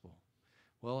gospel?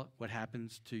 Well, what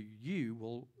happens to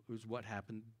you is what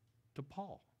happened to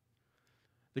Paul.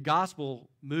 The gospel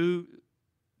moved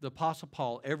the Apostle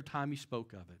Paul every time he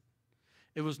spoke of it.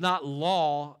 It was not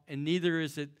law, and neither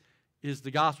is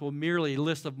the gospel merely a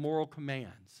list of moral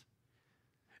commands.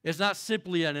 It's not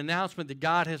simply an announcement that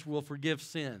God will forgive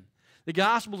sin. The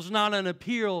gospel is not an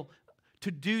appeal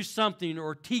to do something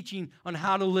or teaching on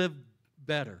how to live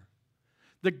better.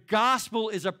 The gospel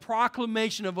is a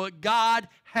proclamation of what God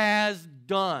has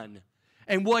done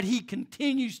and what he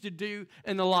continues to do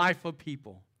in the life of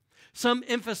people. Some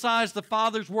emphasize the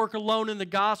Father's work alone in the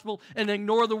gospel and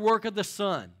ignore the work of the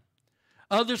Son.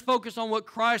 Others focus on what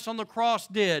Christ on the cross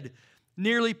did,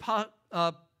 nearly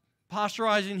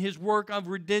posturizing his work of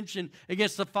redemption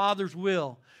against the Father's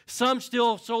will. Some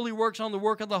still solely works on the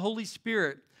work of the Holy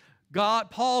Spirit.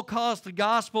 Paul calls the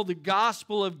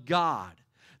gospel of God.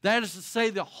 That is to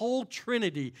say, the whole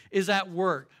Trinity is at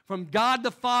work. From God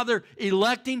the Father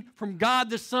electing, from God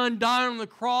the Son dying on the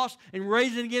cross and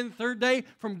raising again the third day,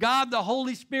 from God the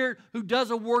Holy Spirit who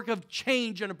does a work of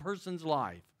change in a person's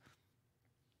life.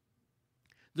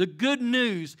 The good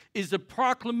news is the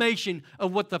proclamation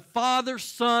of what the Father,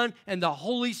 Son, and the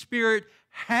Holy Spirit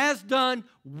has done,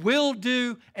 will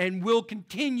do, and will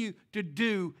continue to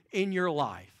do in your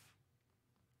life.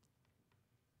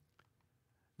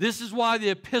 This is why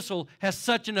the epistle has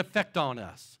such an effect on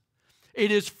us.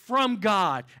 It is from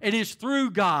God, it is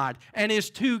through God, and is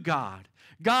to God.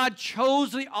 God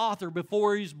chose the author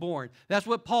before he was born. That's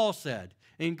what Paul said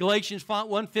in Galatians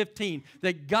 1:15,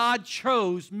 that God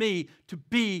chose me to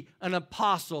be an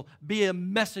apostle, be a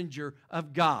messenger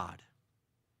of God.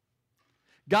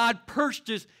 God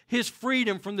purchased his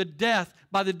freedom from the death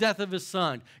by the death of his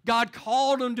Son. God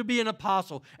called him to be an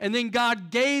apostle, and then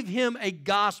God gave him a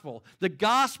gospel, the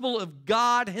gospel of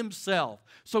God himself.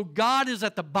 So God is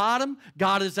at the bottom,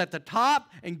 God is at the top,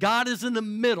 and God is in the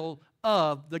middle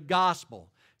of the gospel.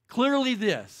 Clearly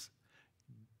this,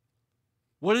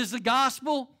 what is the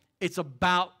gospel? It's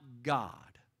about God.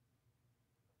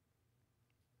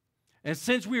 And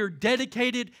since we are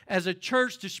dedicated as a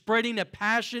church to spreading a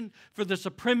passion for the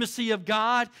supremacy of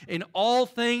God in all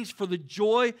things for the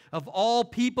joy of all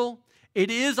people, it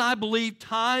is, I believe,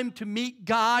 time to meet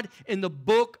God in the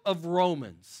book of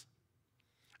Romans.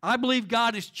 I believe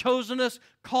God has chosen us,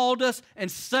 called us, and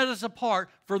set us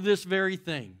apart for this very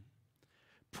thing.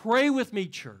 Pray with me,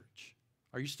 church.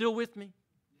 Are you still with me?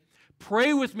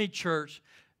 Pray with me, church,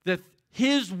 that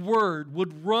his word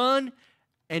would run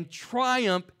and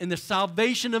triumph in the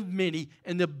salvation of many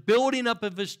and the building up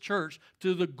of his church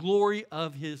to the glory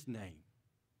of his name.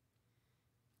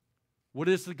 What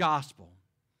is the gospel?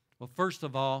 Well, first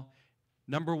of all,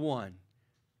 number one,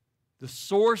 the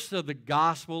source of the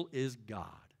gospel is God.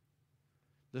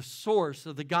 The source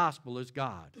of the gospel is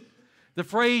God. The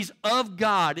phrase of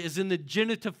God is in the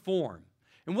genitive form.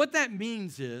 And what that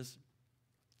means is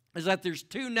that there's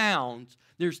two nouns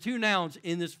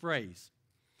in this phrase.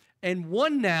 And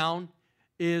one noun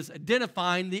is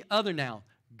identifying the other noun.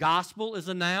 Gospel is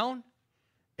a noun,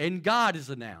 and God is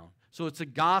a noun. So it's the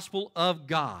gospel of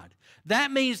God.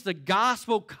 That means the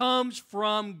gospel comes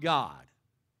from God.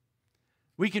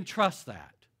 We can trust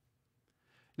that.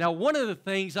 Now, one of the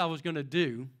things I was going to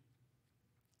do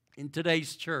in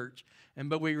today's church,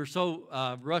 but we were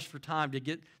so rushed for time to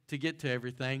get to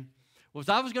everything, was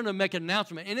I was going to make an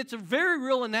announcement, and it's a very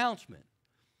real announcement.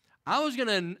 I was going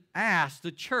to ask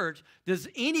the church, does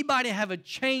anybody have a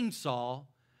chainsaw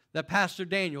that Pastor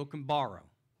Daniel can borrow?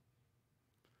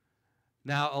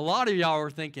 Now, a lot of y'all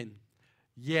are thinking,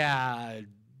 yeah,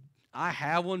 I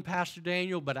have one, Pastor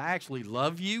Daniel, but I actually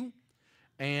love you,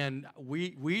 and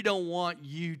we don't want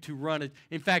you to run it.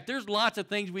 In fact, there's lots of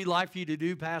things we'd like for you to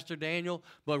do, Pastor Daniel,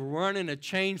 but running a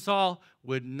chainsaw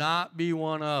would not be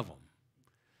one of them.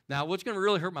 Now, what's going to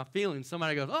really hurt my feelings,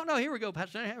 somebody goes, oh, no, here we go,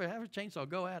 Pastor, have a chainsaw,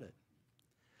 go at it.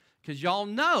 Because y'all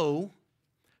know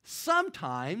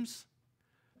sometimes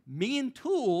me and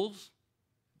tools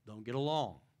don't get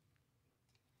along.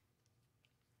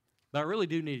 But I really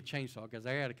do need a chainsaw because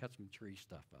I got to cut some tree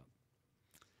stuff up.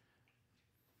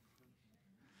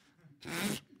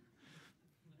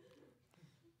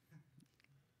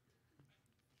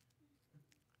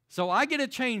 So I get a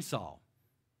chainsaw,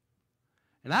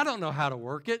 and I don't know how to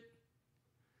work it.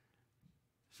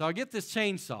 So I get this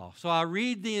chainsaw. So I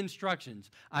read the instructions.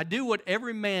 I do what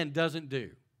every man doesn't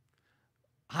do.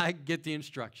 I get the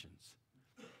instructions.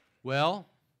 Well,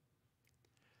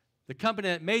 the company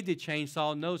that made the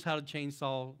chainsaw knows how the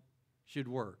chainsaw should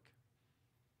work.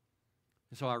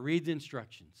 And so I read the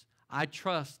instructions. I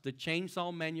trust the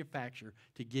chainsaw manufacturer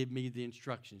to give me the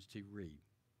instructions to read.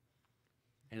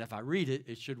 And if I read it,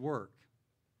 it should work.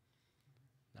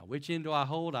 Now, which end do I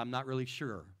hold? I'm not really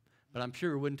sure. But I'm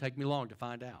sure it wouldn't take me long to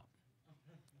find out.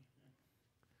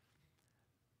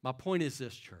 My point is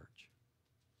this, church.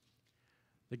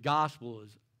 The gospel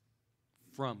is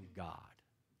from God.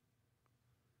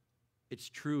 It's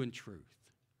true and truth.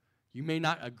 You may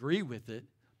not agree with it,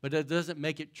 but it doesn't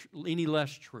make it any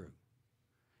less true.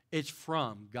 It's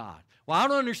from God. Well, I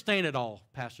don't understand it all,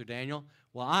 Pastor Daniel.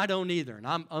 Well, I don't either, and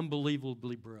I'm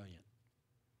unbelievably brilliant.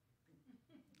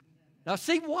 Now,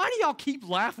 see, why do y'all keep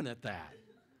laughing at that?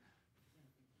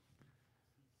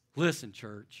 Listen,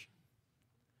 church.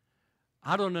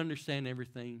 I don't understand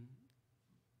everything,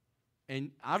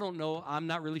 and I don't know, I'm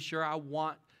not really sure I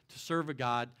want to serve a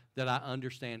God that I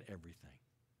understand everything.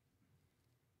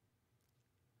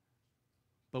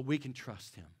 But we can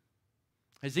trust Him.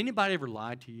 Has anybody ever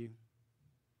lied to you?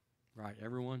 Right,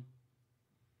 everyone?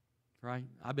 Right?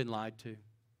 I've been lied to.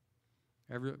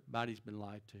 Everybody's been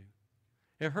lied to.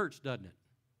 It hurts, doesn't it?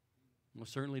 Well, it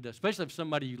certainly does. Especially if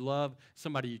somebody you love,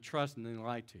 somebody you trust, and then they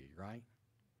lie to you, right?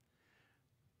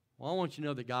 Well, I want you to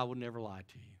know that God will never lie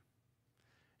to you.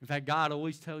 In fact, God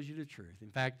always tells you the truth. In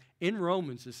fact, in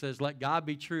Romans it says, let God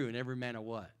be true and every man a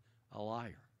what? A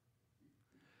liar.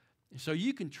 And so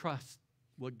you can trust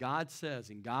what God says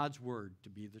in God's word to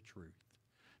be the truth.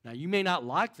 Now, you may not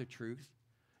like the truth.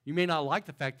 You may not like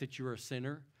the fact that you're a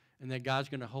sinner and that God's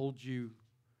going to hold you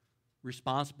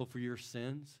responsible for your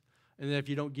sins, and that if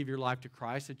you don't give your life to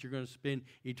Christ, that you're going to spend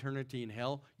eternity in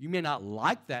hell. You may not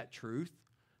like that truth,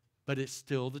 but it's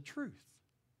still the truth.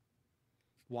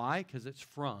 Why? Because it's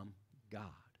from God.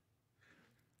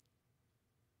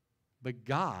 But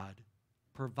God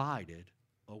provided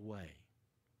a way.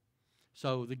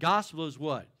 So the gospel is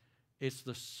what? It's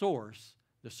the source.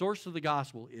 The source of the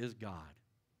gospel is God.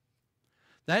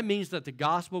 That means that the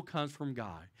gospel comes from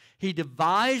God. He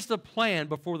devised the plan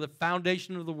before the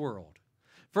foundation of the world.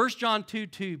 1 John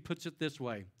 2:2 puts it this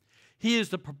way. He is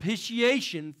the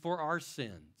propitiation for our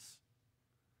sins.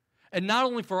 And not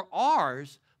only for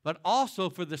ours, but also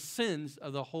for the sins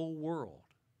of the whole world.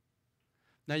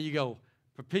 Now you go,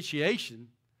 propitiation?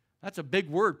 That's a big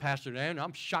word, Pastor Dan.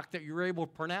 I'm shocked that you were able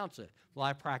to pronounce it. Well,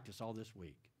 I practiced all this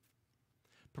week.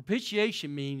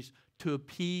 Propitiation means to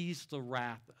appease the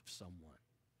wrath of someone.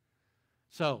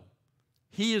 So,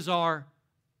 He is our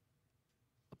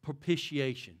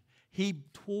propitiation. He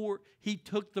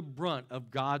took the brunt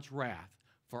of God's wrath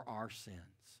for our sins.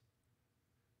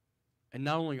 And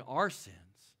not only our sins,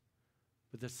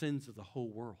 but the sins of the whole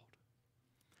world.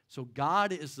 So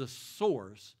God is the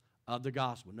source of the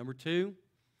gospel. Number two,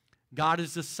 God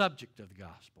is the subject of the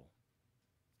gospel.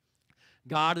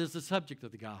 God is the subject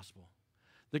of the gospel.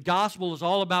 The gospel is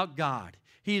all about God.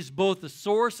 He is both the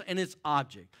source and its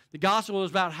object. The gospel is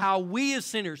about how we as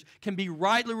sinners can be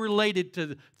rightly related to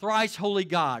the thrice holy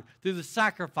God through the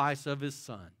sacrifice of His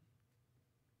Son.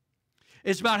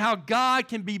 It's about how God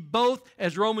can be both,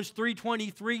 as Romans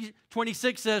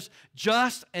 3:26 says,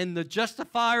 just and the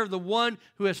justifier of the one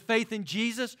who has faith in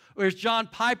Jesus. Or as John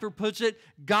Piper puts it,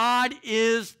 God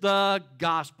is the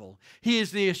gospel. He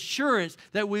is the assurance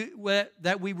that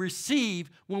we receive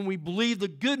when we believe the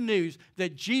good news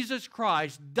that Jesus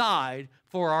Christ died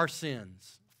for our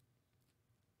sins.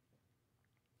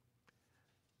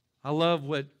 I love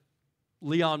what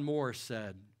Leon Morris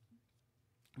said.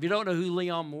 If you don't know who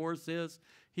Leon Morris is,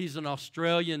 he's an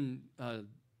Australian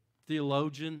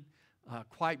theologian,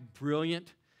 quite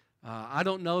brilliant. I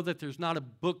don't know that there's not a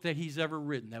book that he's ever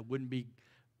written that wouldn't be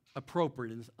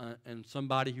appropriate in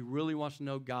somebody who really wants to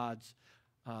know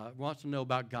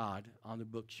about God on the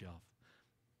bookshelf.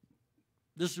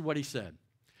 This is what he said.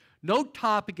 No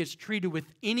topic is treated with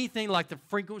anything like the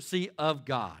frequency of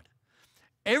God.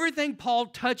 Everything Paul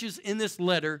touches in this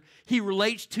letter, he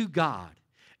relates to God.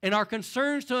 And our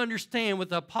concerns to understand what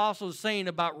the apostle is saying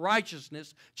about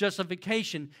righteousness,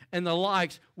 justification, and the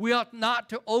likes, we ought not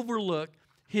to overlook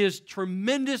his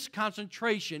tremendous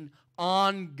concentration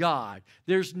on God.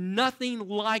 There's nothing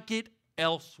like it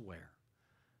elsewhere.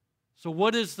 So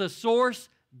what is the source?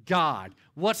 God.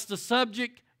 What's the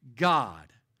subject? God.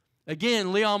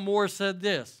 Again, Leon Morris said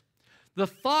this. The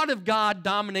thought of God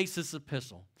dominates this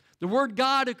epistle. The word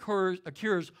God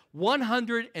occurs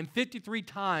 153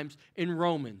 times in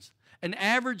Romans, an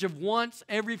average of once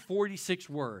every 46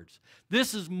 words.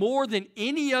 This is more than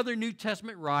any other New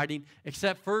Testament writing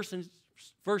except 1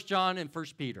 John and 1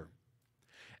 Peter.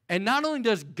 And not only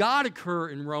does God occur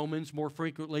in Romans more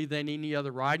frequently than any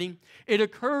other writing, it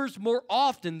occurs more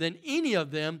often than any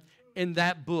of them in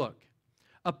that book.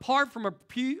 Apart from a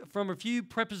few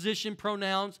preposition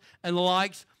pronouns and the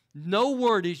likes, no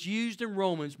word is used in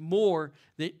Romans more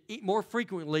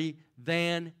frequently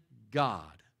than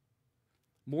God.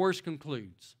 Morris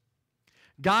concludes,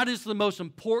 God is the most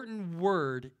important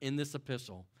word in this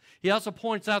epistle. He also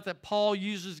points out that Paul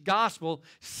uses gospel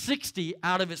 60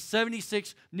 out of his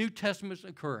 76 New Testament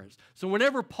occurrences. So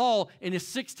whenever Paul, in his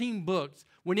 16 books,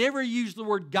 whenever he used the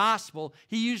word gospel,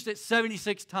 he used it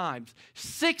 76 times.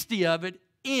 60 of it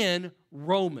in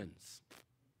Romans.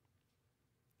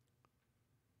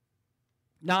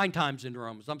 9 times in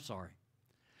Romans, I'm sorry.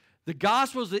 The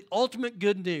gospel is the ultimate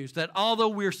good news that although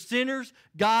we're sinners,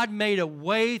 God made a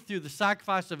way through the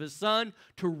sacrifice of His Son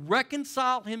to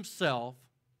reconcile Himself.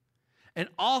 And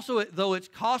also, though it's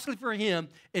costly for Him,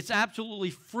 it's absolutely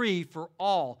free for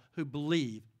all who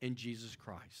believe in Jesus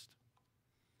Christ.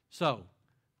 So,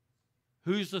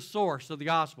 who's the source of the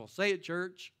gospel? Say it,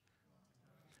 church.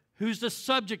 Who's the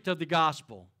subject of the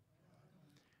gospel?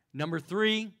 Number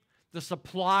 3, the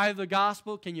supply of the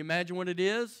gospel. Can you imagine what it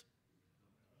is?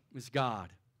 It's God.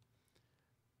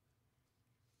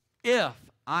 If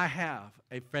I have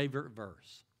a favorite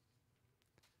verse,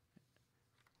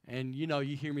 and you know,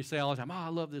 you hear me say all the time, oh, I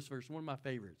love this verse, one of my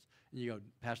favorites. And you go,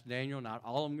 Pastor Daniel, not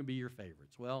all of them going to be your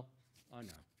favorites. Well, I know.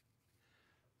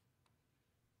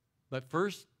 But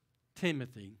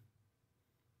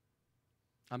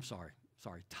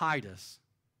Titus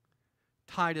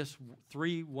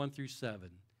 3, 1 through 7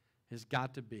 has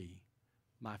got to be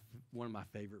one of my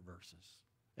favorite verses,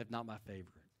 if not my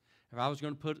favorite. If I was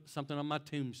going to put something on my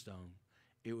tombstone,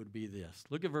 it would be this.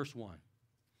 Look at verse 1.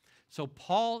 So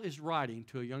Paul is writing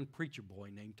to a young preacher boy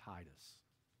named Titus.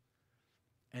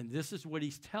 And this is what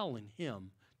he's telling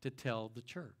him to tell the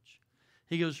church.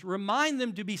 He goes, remind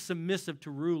them to be submissive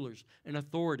to rulers and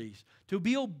authorities, to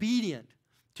be obedient,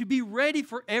 to be ready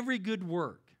for every good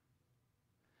work,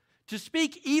 to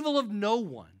speak evil of no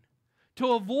one,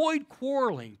 to avoid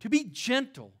quarreling, to be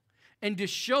gentle, and to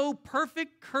show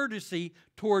perfect courtesy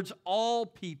towards all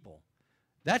people.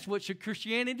 That's what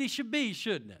Christianity should be,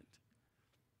 shouldn't it?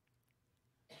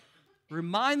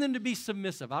 Remind them to be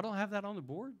submissive. I don't have that on the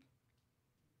board.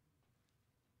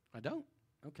 I don't?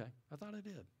 Okay. I thought I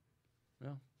did.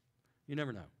 Well, you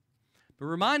never know. But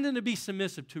remind them to be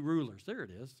submissive to rulers. There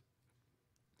it is.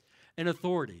 And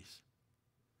authorities.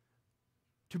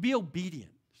 To be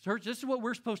obedient. Church, this is what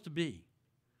we're supposed to be.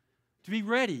 To be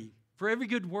ready for every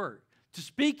good work. To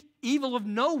speak evil of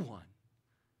no one.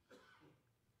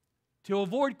 To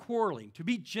avoid quarreling. To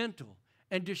be gentle.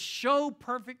 And to show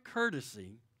perfect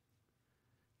courtesy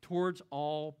towards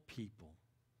all people.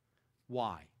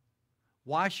 Why?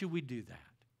 Why should we do that?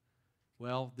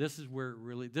 Well, this is where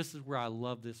I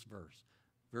love this verse.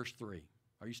 Verse 3.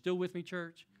 Are you still with me,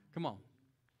 church? Come on.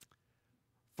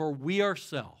 For we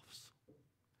ourselves.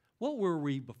 What were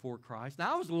we before Christ?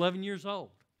 Now, I was 11 years old.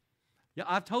 Yeah,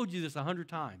 I've told you this 100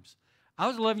 times. I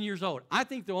was 11 years old. I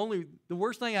think the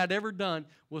worst thing I'd ever done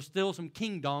was steal some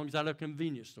King Dongs out of a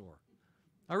convenience store.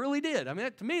 I really did. I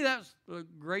mean, to me, that's the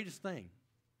greatest thing.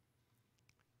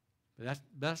 But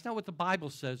that's not what the Bible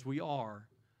says we are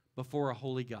before a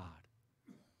holy God.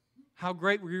 How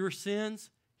great were your sins?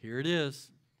 Here it is.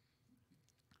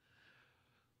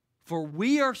 For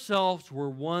we ourselves were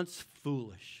once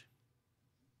foolish.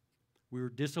 We were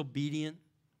disobedient,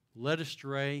 led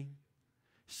astray,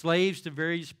 slaves to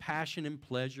various passion and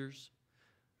pleasures,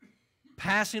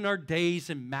 passing our days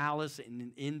in malice and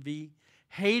in envy,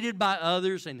 hated by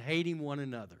others and hating one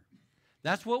another.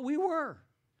 That's what we were.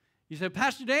 You said,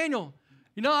 Pastor Daniel,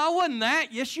 you know, I wasn't that.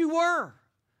 Yes, you were.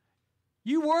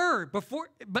 You were.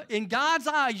 But in God's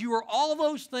eyes, you were all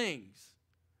those things.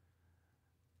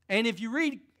 And if you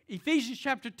read Ephesians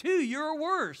chapter 2, you're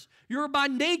worse. You're by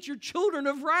nature children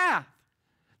of wrath.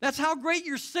 That's how great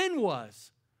your sin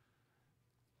was.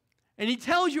 And he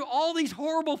tells you all these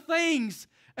horrible things,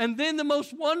 and then the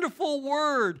most wonderful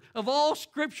word of all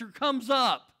Scripture comes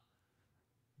up.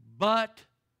 But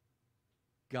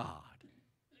God.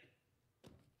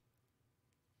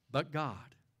 But God.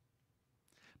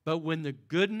 But when the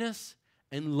goodness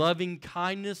and loving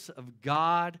kindness of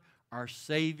God, our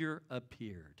Savior,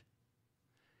 appeared,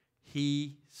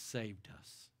 He saved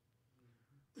us.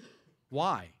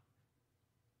 Why?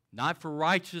 not for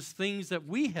righteous things that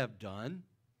we have done,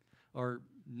 or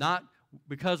not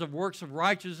because of works of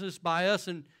righteousness by us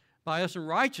in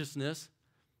righteousness,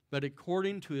 but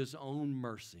according to his own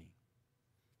mercy.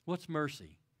 What's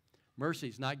mercy? Mercy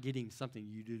is not getting something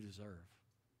you do deserve.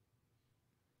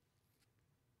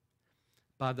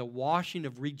 By the washing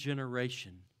of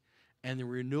regeneration and the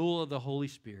renewal of the Holy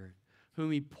Spirit,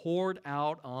 whom he poured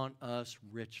out on us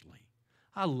richly.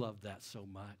 I love that so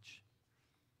much.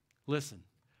 Listen,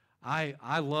 I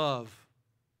love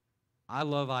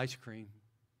ice cream.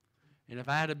 And if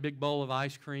I had a big bowl of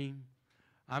ice cream,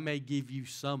 I may give you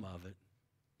some of it,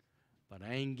 but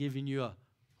I ain't giving you a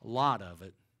lot of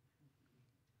it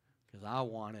because I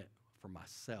want it for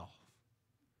myself.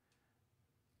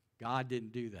 God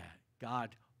didn't do that.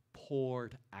 God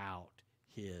poured out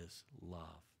his love.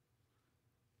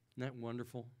 Isn't that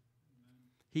wonderful?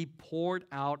 He poured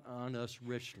out on us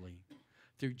richly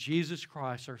through Jesus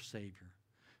Christ our Savior,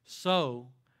 so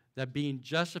that being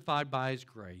justified by his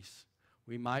grace,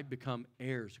 we might become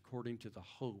heirs according to the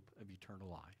hope of eternal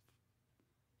life.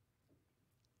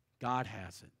 God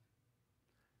has it,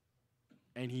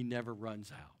 and he never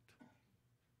runs out.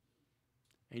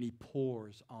 And he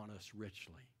pours on us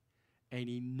richly, and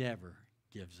he never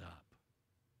gives up.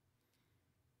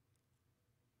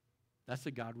 That's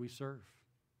the God we serve.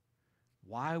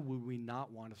 Why would we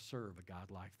not want to serve a God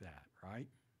like that, right?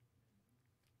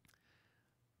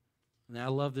 And I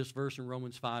love this verse in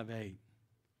Romans 5:8.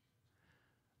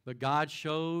 But God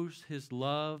shows his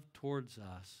love towards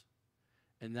us,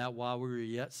 and that while we were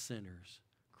yet sinners,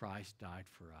 Christ died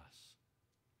for us.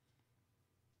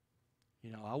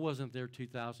 You know, I wasn't there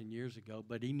 2,000 years ago,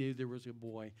 but he knew there was a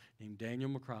boy named Daniel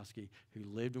McCroskey who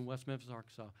lived in West Memphis,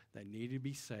 Arkansas, that needed to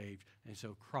be saved. And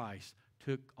so Christ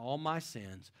took all my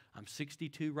sins. I'm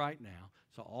 62 right now.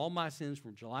 So all my sins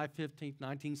from July 15th,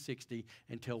 1960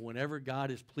 until whenever God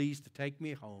is pleased to take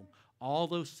me home, all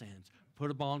those sins,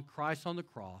 put upon Christ on the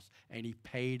cross, and he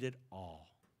paid it all.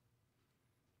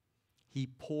 He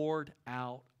poured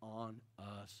out on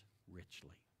us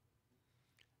richly.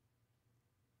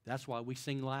 That's why we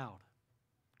sing loud,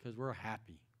 because we're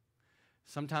happy.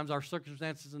 Sometimes our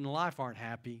circumstances in life aren't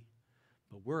happy,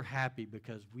 but we're happy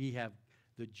because we have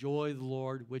the joy of the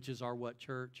Lord, which is our what,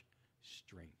 church?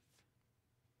 Strength.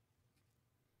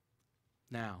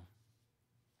 Now,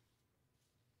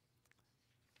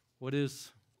 what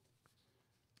is,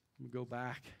 let me go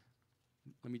back.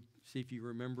 Let me see if you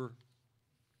remember.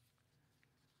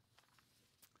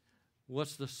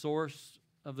 What's the source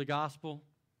of the gospel?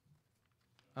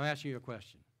 I'm asking you a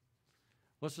question.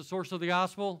 What's the source of the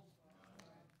gospel?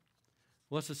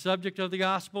 What's the subject of the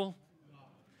gospel?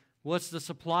 What's the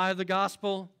supply of the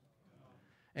gospel?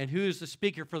 And who is the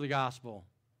speaker for the gospel?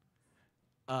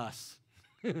 Us.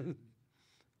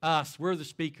 Us. We're the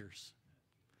speakers.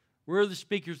 We're the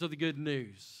speakers of the good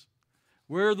news.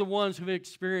 We're the ones who have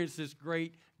experienced this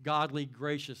great godly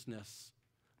graciousness.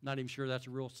 I'm not even sure that's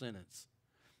a real sentence.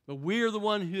 But we're the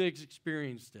one who has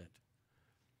experienced it.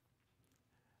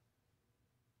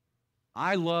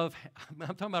 I'm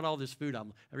talking about all this food. Are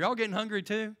y'all getting hungry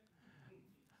too?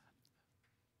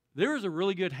 There was a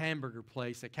really good hamburger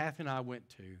place that Kathy and I went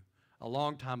to a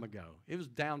long time ago. It was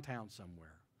downtown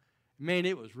somewhere. Man,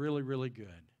 it was really, really good.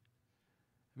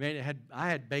 Man, I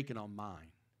had bacon on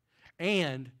mine.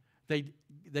 And they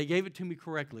gave it to me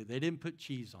correctly. They didn't put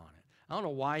cheese on it. I don't know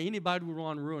why anybody would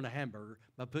want to ruin a hamburger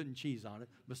by putting cheese on it,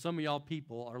 but some of y'all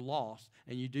people are lost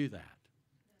and you do that.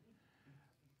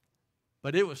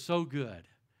 But it was so good.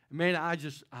 Man, it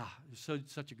was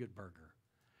such a good burger.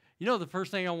 You know the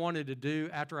first thing I wanted to do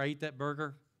after I ate that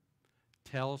burger?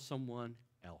 Tell someone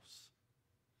else.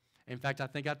 In fact, I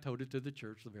think I told it to the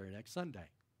church the very next Sunday.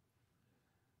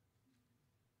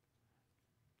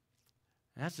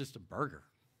 And that's just a burger.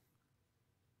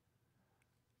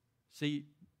 See,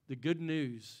 the good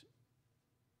news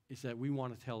is that we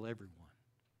want to tell everyone.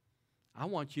 I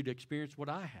want you to experience what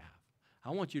I have.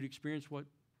 I want you to experience what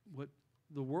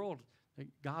the world, that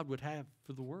God would have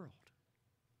for the world.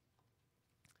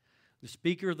 The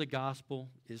speaker of the gospel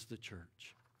is the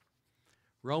church.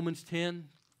 Romans 10,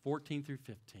 14 through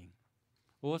 15.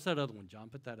 Well, what's that other one, John?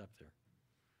 Put that up there.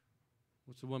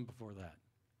 What's the one before that?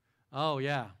 Oh,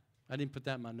 yeah. I didn't put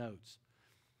that in my notes.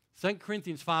 2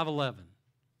 Corinthians 5:11.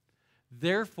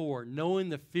 Therefore, knowing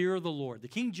the fear of the Lord. The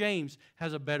King James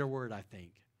has a better word, I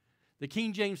think. The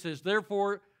King James says,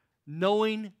 therefore,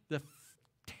 knowing the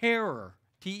terror,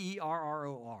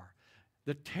 T-E-R-R-O-R,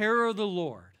 the terror of the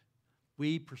Lord,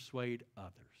 we persuade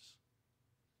others.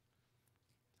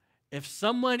 If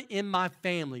someone in my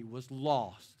family was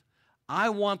lost, I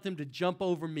want them to jump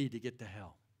over me to get to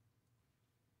hell.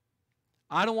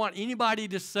 I don't want anybody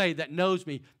to say that knows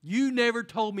me, you never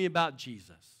told me about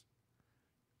Jesus.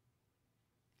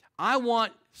 I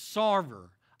want Sarver.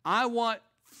 I want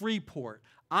Freeport.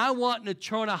 I want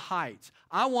Natrona Heights.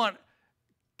 I want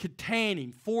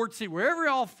Katanning, Ford City, wherever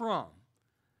y'all from.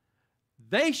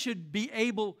 They should be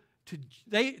able to,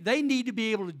 they need to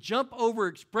be able to jump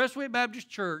over Expressway Baptist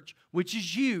Church, which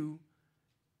is you,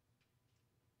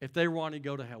 if they want to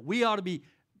go to hell. We ought to be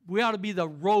the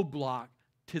roadblock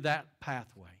to that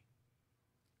pathway.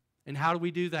 And how do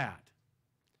we do that?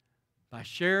 By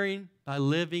sharing, by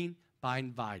living, by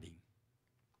inviting.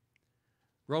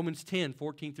 Romans 10,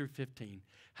 14 through 15.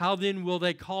 How then will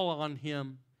they call on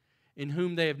him in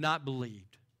whom they have not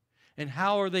believed? And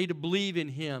how are they to believe in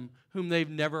him whom they've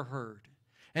never heard?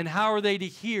 And how are they to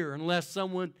hear unless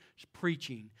someone is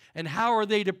preaching? And how are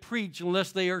they to preach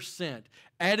unless they are sent?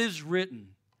 As is written,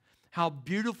 how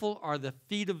beautiful are the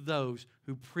feet of those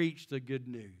who preach the good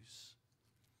news.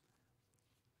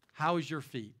 How is your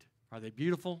feet? Are they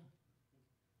beautiful?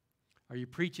 Are you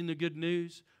preaching the good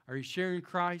news? Are you sharing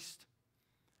Christ?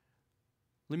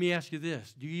 Let me ask you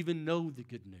this. Do you even know the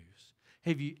good news?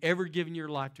 Have you ever given your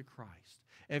life to Christ?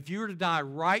 If you were to die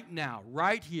right now,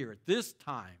 right here, at this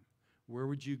time, where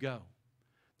would you go?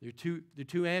 The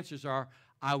two answers are,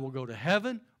 I will go to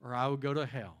heaven or I will go to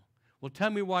hell. Well, tell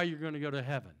me why you're going to go to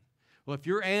heaven. Well, if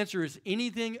your answer is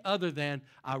anything other than,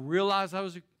 I realize I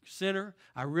was a sinner,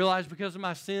 I realized because of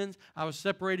my sins I was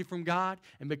separated from God,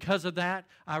 and because of that,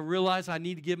 I realize I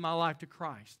need to give my life to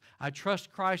Christ. I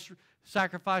trust Christ's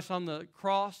sacrifice on the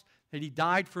cross, that he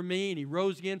died for me and he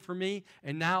rose again for me,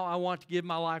 and now I want to give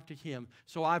my life to him.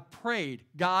 So I prayed,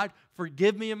 God,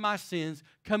 forgive me of my sins,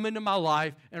 come into my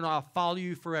life, and I'll follow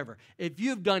you forever. If you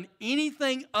have done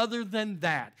anything other than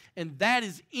that, and that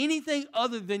is anything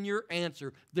other than your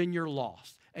answer, then you're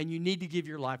lost, and you need to give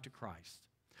your life to Christ.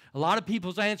 A lot of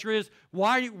people's answer is,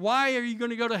 why are you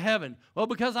going to go to heaven? Well,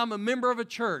 because I'm a member of a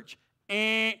church.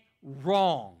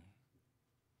 Wrong.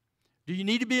 Do you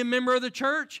need to be a member of the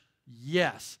church?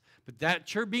 Yes. But that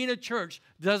church, being a church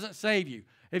doesn't save you.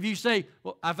 If you say,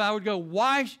 well, if I would go,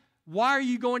 why are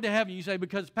you going to heaven? You say,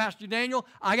 because Pastor Daniel,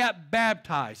 I got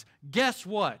baptized. Guess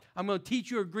what? I'm going to teach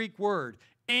you a Greek word.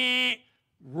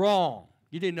 Wrong.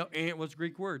 You didn't know was a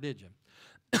Greek word, did you?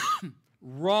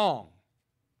 Wrong.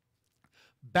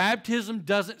 Baptism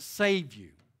doesn't save you.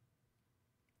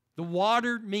 The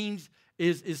water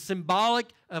is symbolic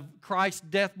of Christ's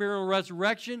death, burial, and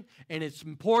resurrection, and it's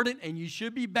important, and you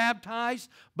should be baptized,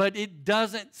 but it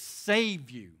doesn't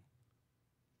save you.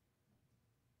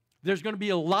 There's going to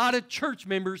be a lot of church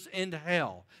members in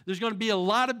hell. There's going to be a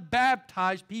lot of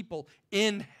baptized people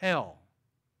in hell.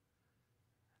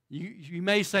 You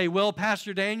may say, well,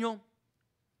 Pastor Daniel,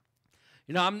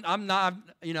 I'm not,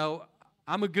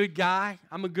 I'm a good guy.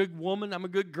 I'm a good woman. I'm a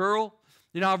good girl.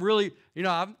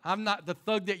 I'm not the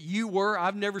thug that you were.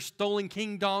 I've never stolen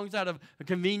King Dongs out of a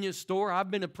convenience store.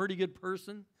 I've been a pretty good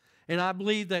person. And I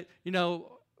believe that,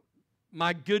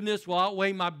 my goodness will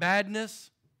outweigh my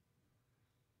badness.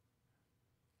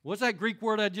 What's that Greek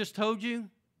word I just told you?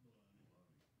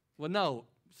 Well, no.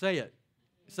 Say it.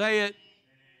 Say it.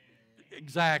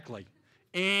 Exactly.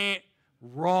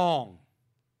 Wrong.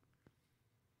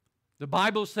 The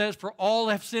Bible says, for all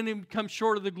have sinned and come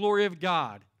short of the glory of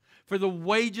God. For the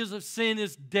wages of sin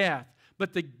is death,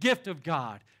 but the gift of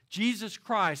God, Jesus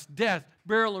Christ, death,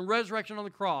 burial, and resurrection on the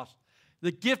cross,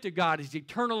 the gift of God is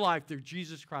eternal life through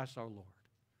Jesus Christ our Lord.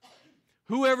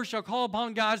 Whoever shall call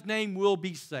upon God's name will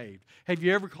be saved. Have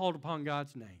you ever called upon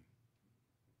God's name?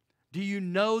 Do you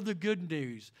know the good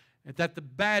news, that the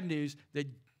bad news, that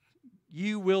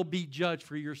you will be judged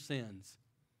for your sins?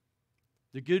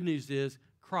 The good news is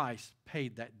Christ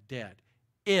paid that debt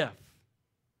if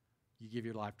you give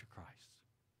your life to Christ,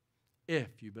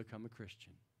 if you become a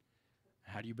Christian.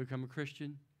 How do you become a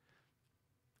Christian?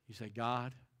 You say,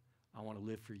 God, I want to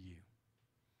live for you.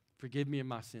 Forgive me of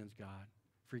my sins, God.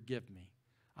 Forgive me.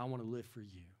 I want to live for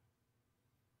you.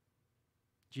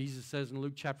 Jesus says in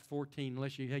Luke chapter 14,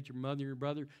 unless you hate your mother, your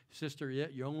brother, sister,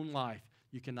 yet your own life,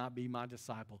 you cannot be my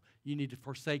disciple. You need to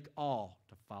forsake all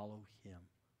to follow him.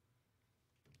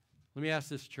 Let me ask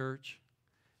this, church.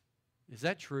 Is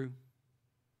that true?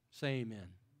 Say amen.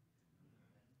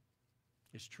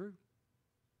 It's true.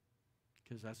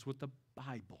 Because that's what the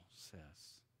Bible says.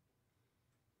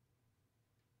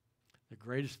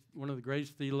 One of the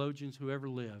greatest theologians who ever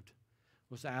lived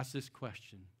was asked this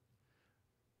question.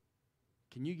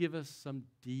 Can you give us some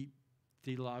deep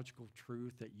theological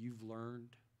truth that you've learned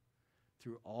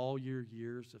through all your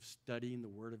years of studying the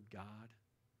Word of God?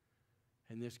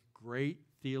 And this great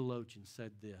theologian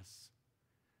said this: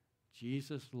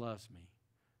 Jesus loves me.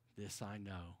 This I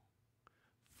know,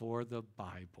 For the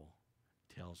Bible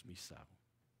tells me so.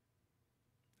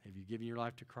 Have you given your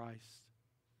life to Christ?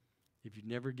 If you've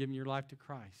never given your life to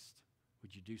Christ,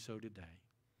 would you do so today?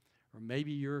 Or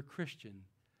maybe you're a Christian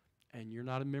and you're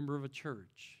not a member of a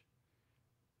church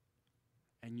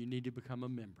and you need to become a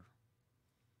member.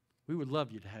 We would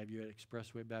love you to have you at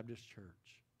Expressway Baptist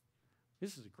Church.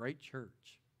 This is a great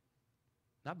church.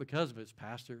 Not because of its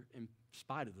pastor, in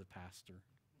spite of the pastor.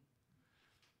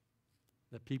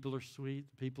 The people are sweet,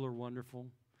 the people are wonderful,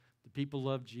 the people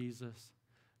love Jesus,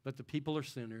 but the people are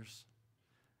sinners.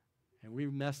 And we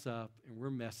mess up and we're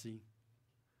messy.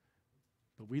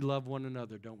 But we love one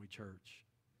another, don't we, church?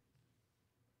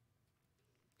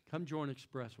 Come join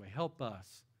Expressway. Help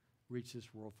us reach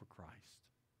this world for Christ.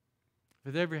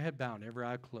 With every head bowed, every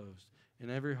eye closed, and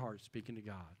every heart speaking to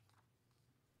God.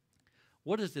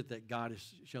 What is it that God has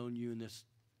shown you in this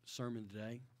sermon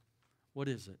today? What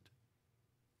is it?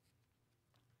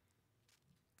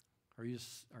 Are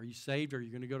you saved? Are you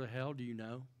going to go to hell? Do you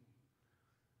know?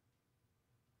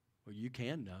 Well, you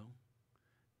can know.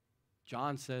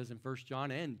 John says in 1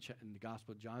 John and in the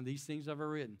Gospel of John, these things have I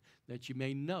written, that you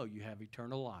may know you have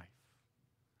eternal life.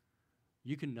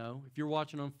 You can know. If you're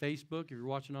watching on Facebook, if you're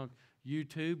watching on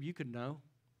YouTube, you can know.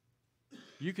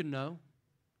 You can know.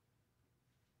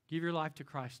 Give your life to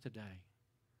Christ today.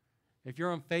 If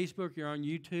you're on Facebook, you're on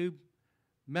YouTube,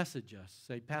 message us.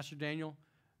 Say, Pastor Daniel,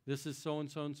 this is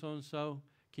so-and-so and so-and-so.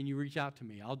 Can you reach out to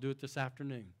me? I'll do it this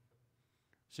afternoon.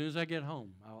 As soon as I get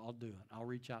home, I'll do it. I'll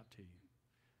reach out to you.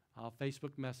 I'll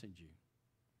Facebook message you.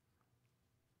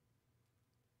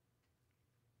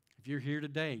 If you're here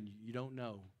today and you don't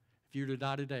know, if you were to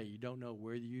die today, you don't know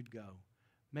where you'd go,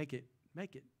 make it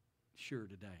sure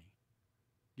today.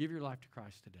 Give your life to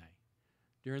Christ today.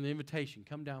 During the invitation,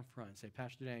 come down front and say,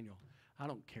 Pastor Daniel, I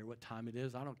don't care what time it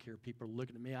is. I don't care if people are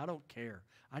looking at me. I don't care.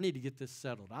 I need to get this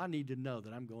settled. I need to know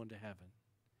that I'm going to heaven.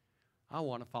 I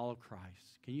want to follow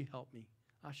Christ. Can you help me?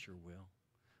 I sure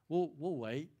will. We'll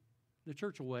wait. The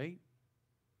church will wait.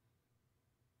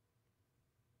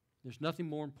 There's nothing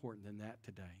more important than that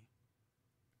today.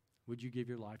 Would you give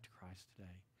your life to Christ today?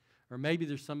 Or maybe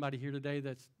there's somebody here today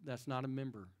that's not a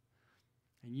member,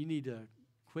 and you need to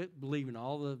quit believing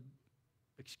all the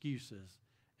excuses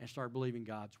and start believing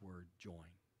God's word.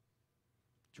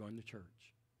 Join the church.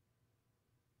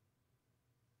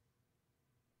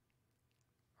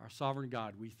 Our sovereign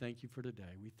God, we thank you for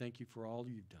today. We thank you for all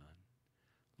you've done.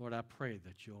 Lord, I pray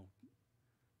that you'll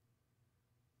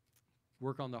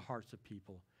work on the hearts of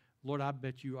people. Lord, I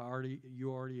bet you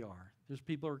already are. There's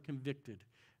people who are convicted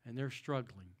and they're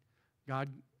struggling. God,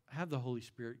 have the Holy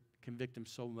Spirit convict them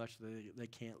so much that they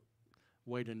can't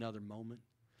wait another moment.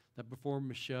 That before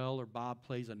Michelle or Bob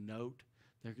plays a note,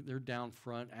 they're down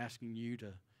front asking you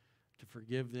to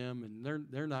forgive them. And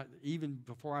they're not, even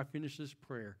before I finish this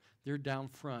prayer, they're down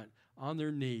front on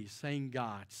their knees saying,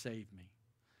 God, save me.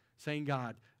 Saying,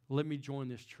 God, let me join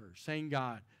this church. Saying,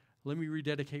 God, let me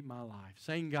rededicate my life.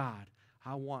 Saying, God,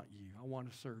 I want you. I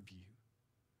want to serve you.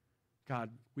 God,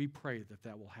 we pray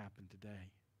that will happen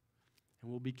today. And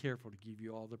we'll be careful to give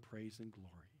you all the praise and glory.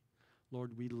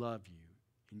 Lord, we love you.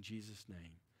 In Jesus'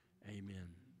 name, amen.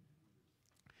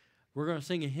 We're going to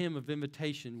sing a hymn of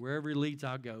invitation, Wherever He Leads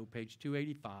I'll Go, page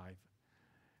 285.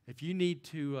 If you need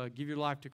to give your life to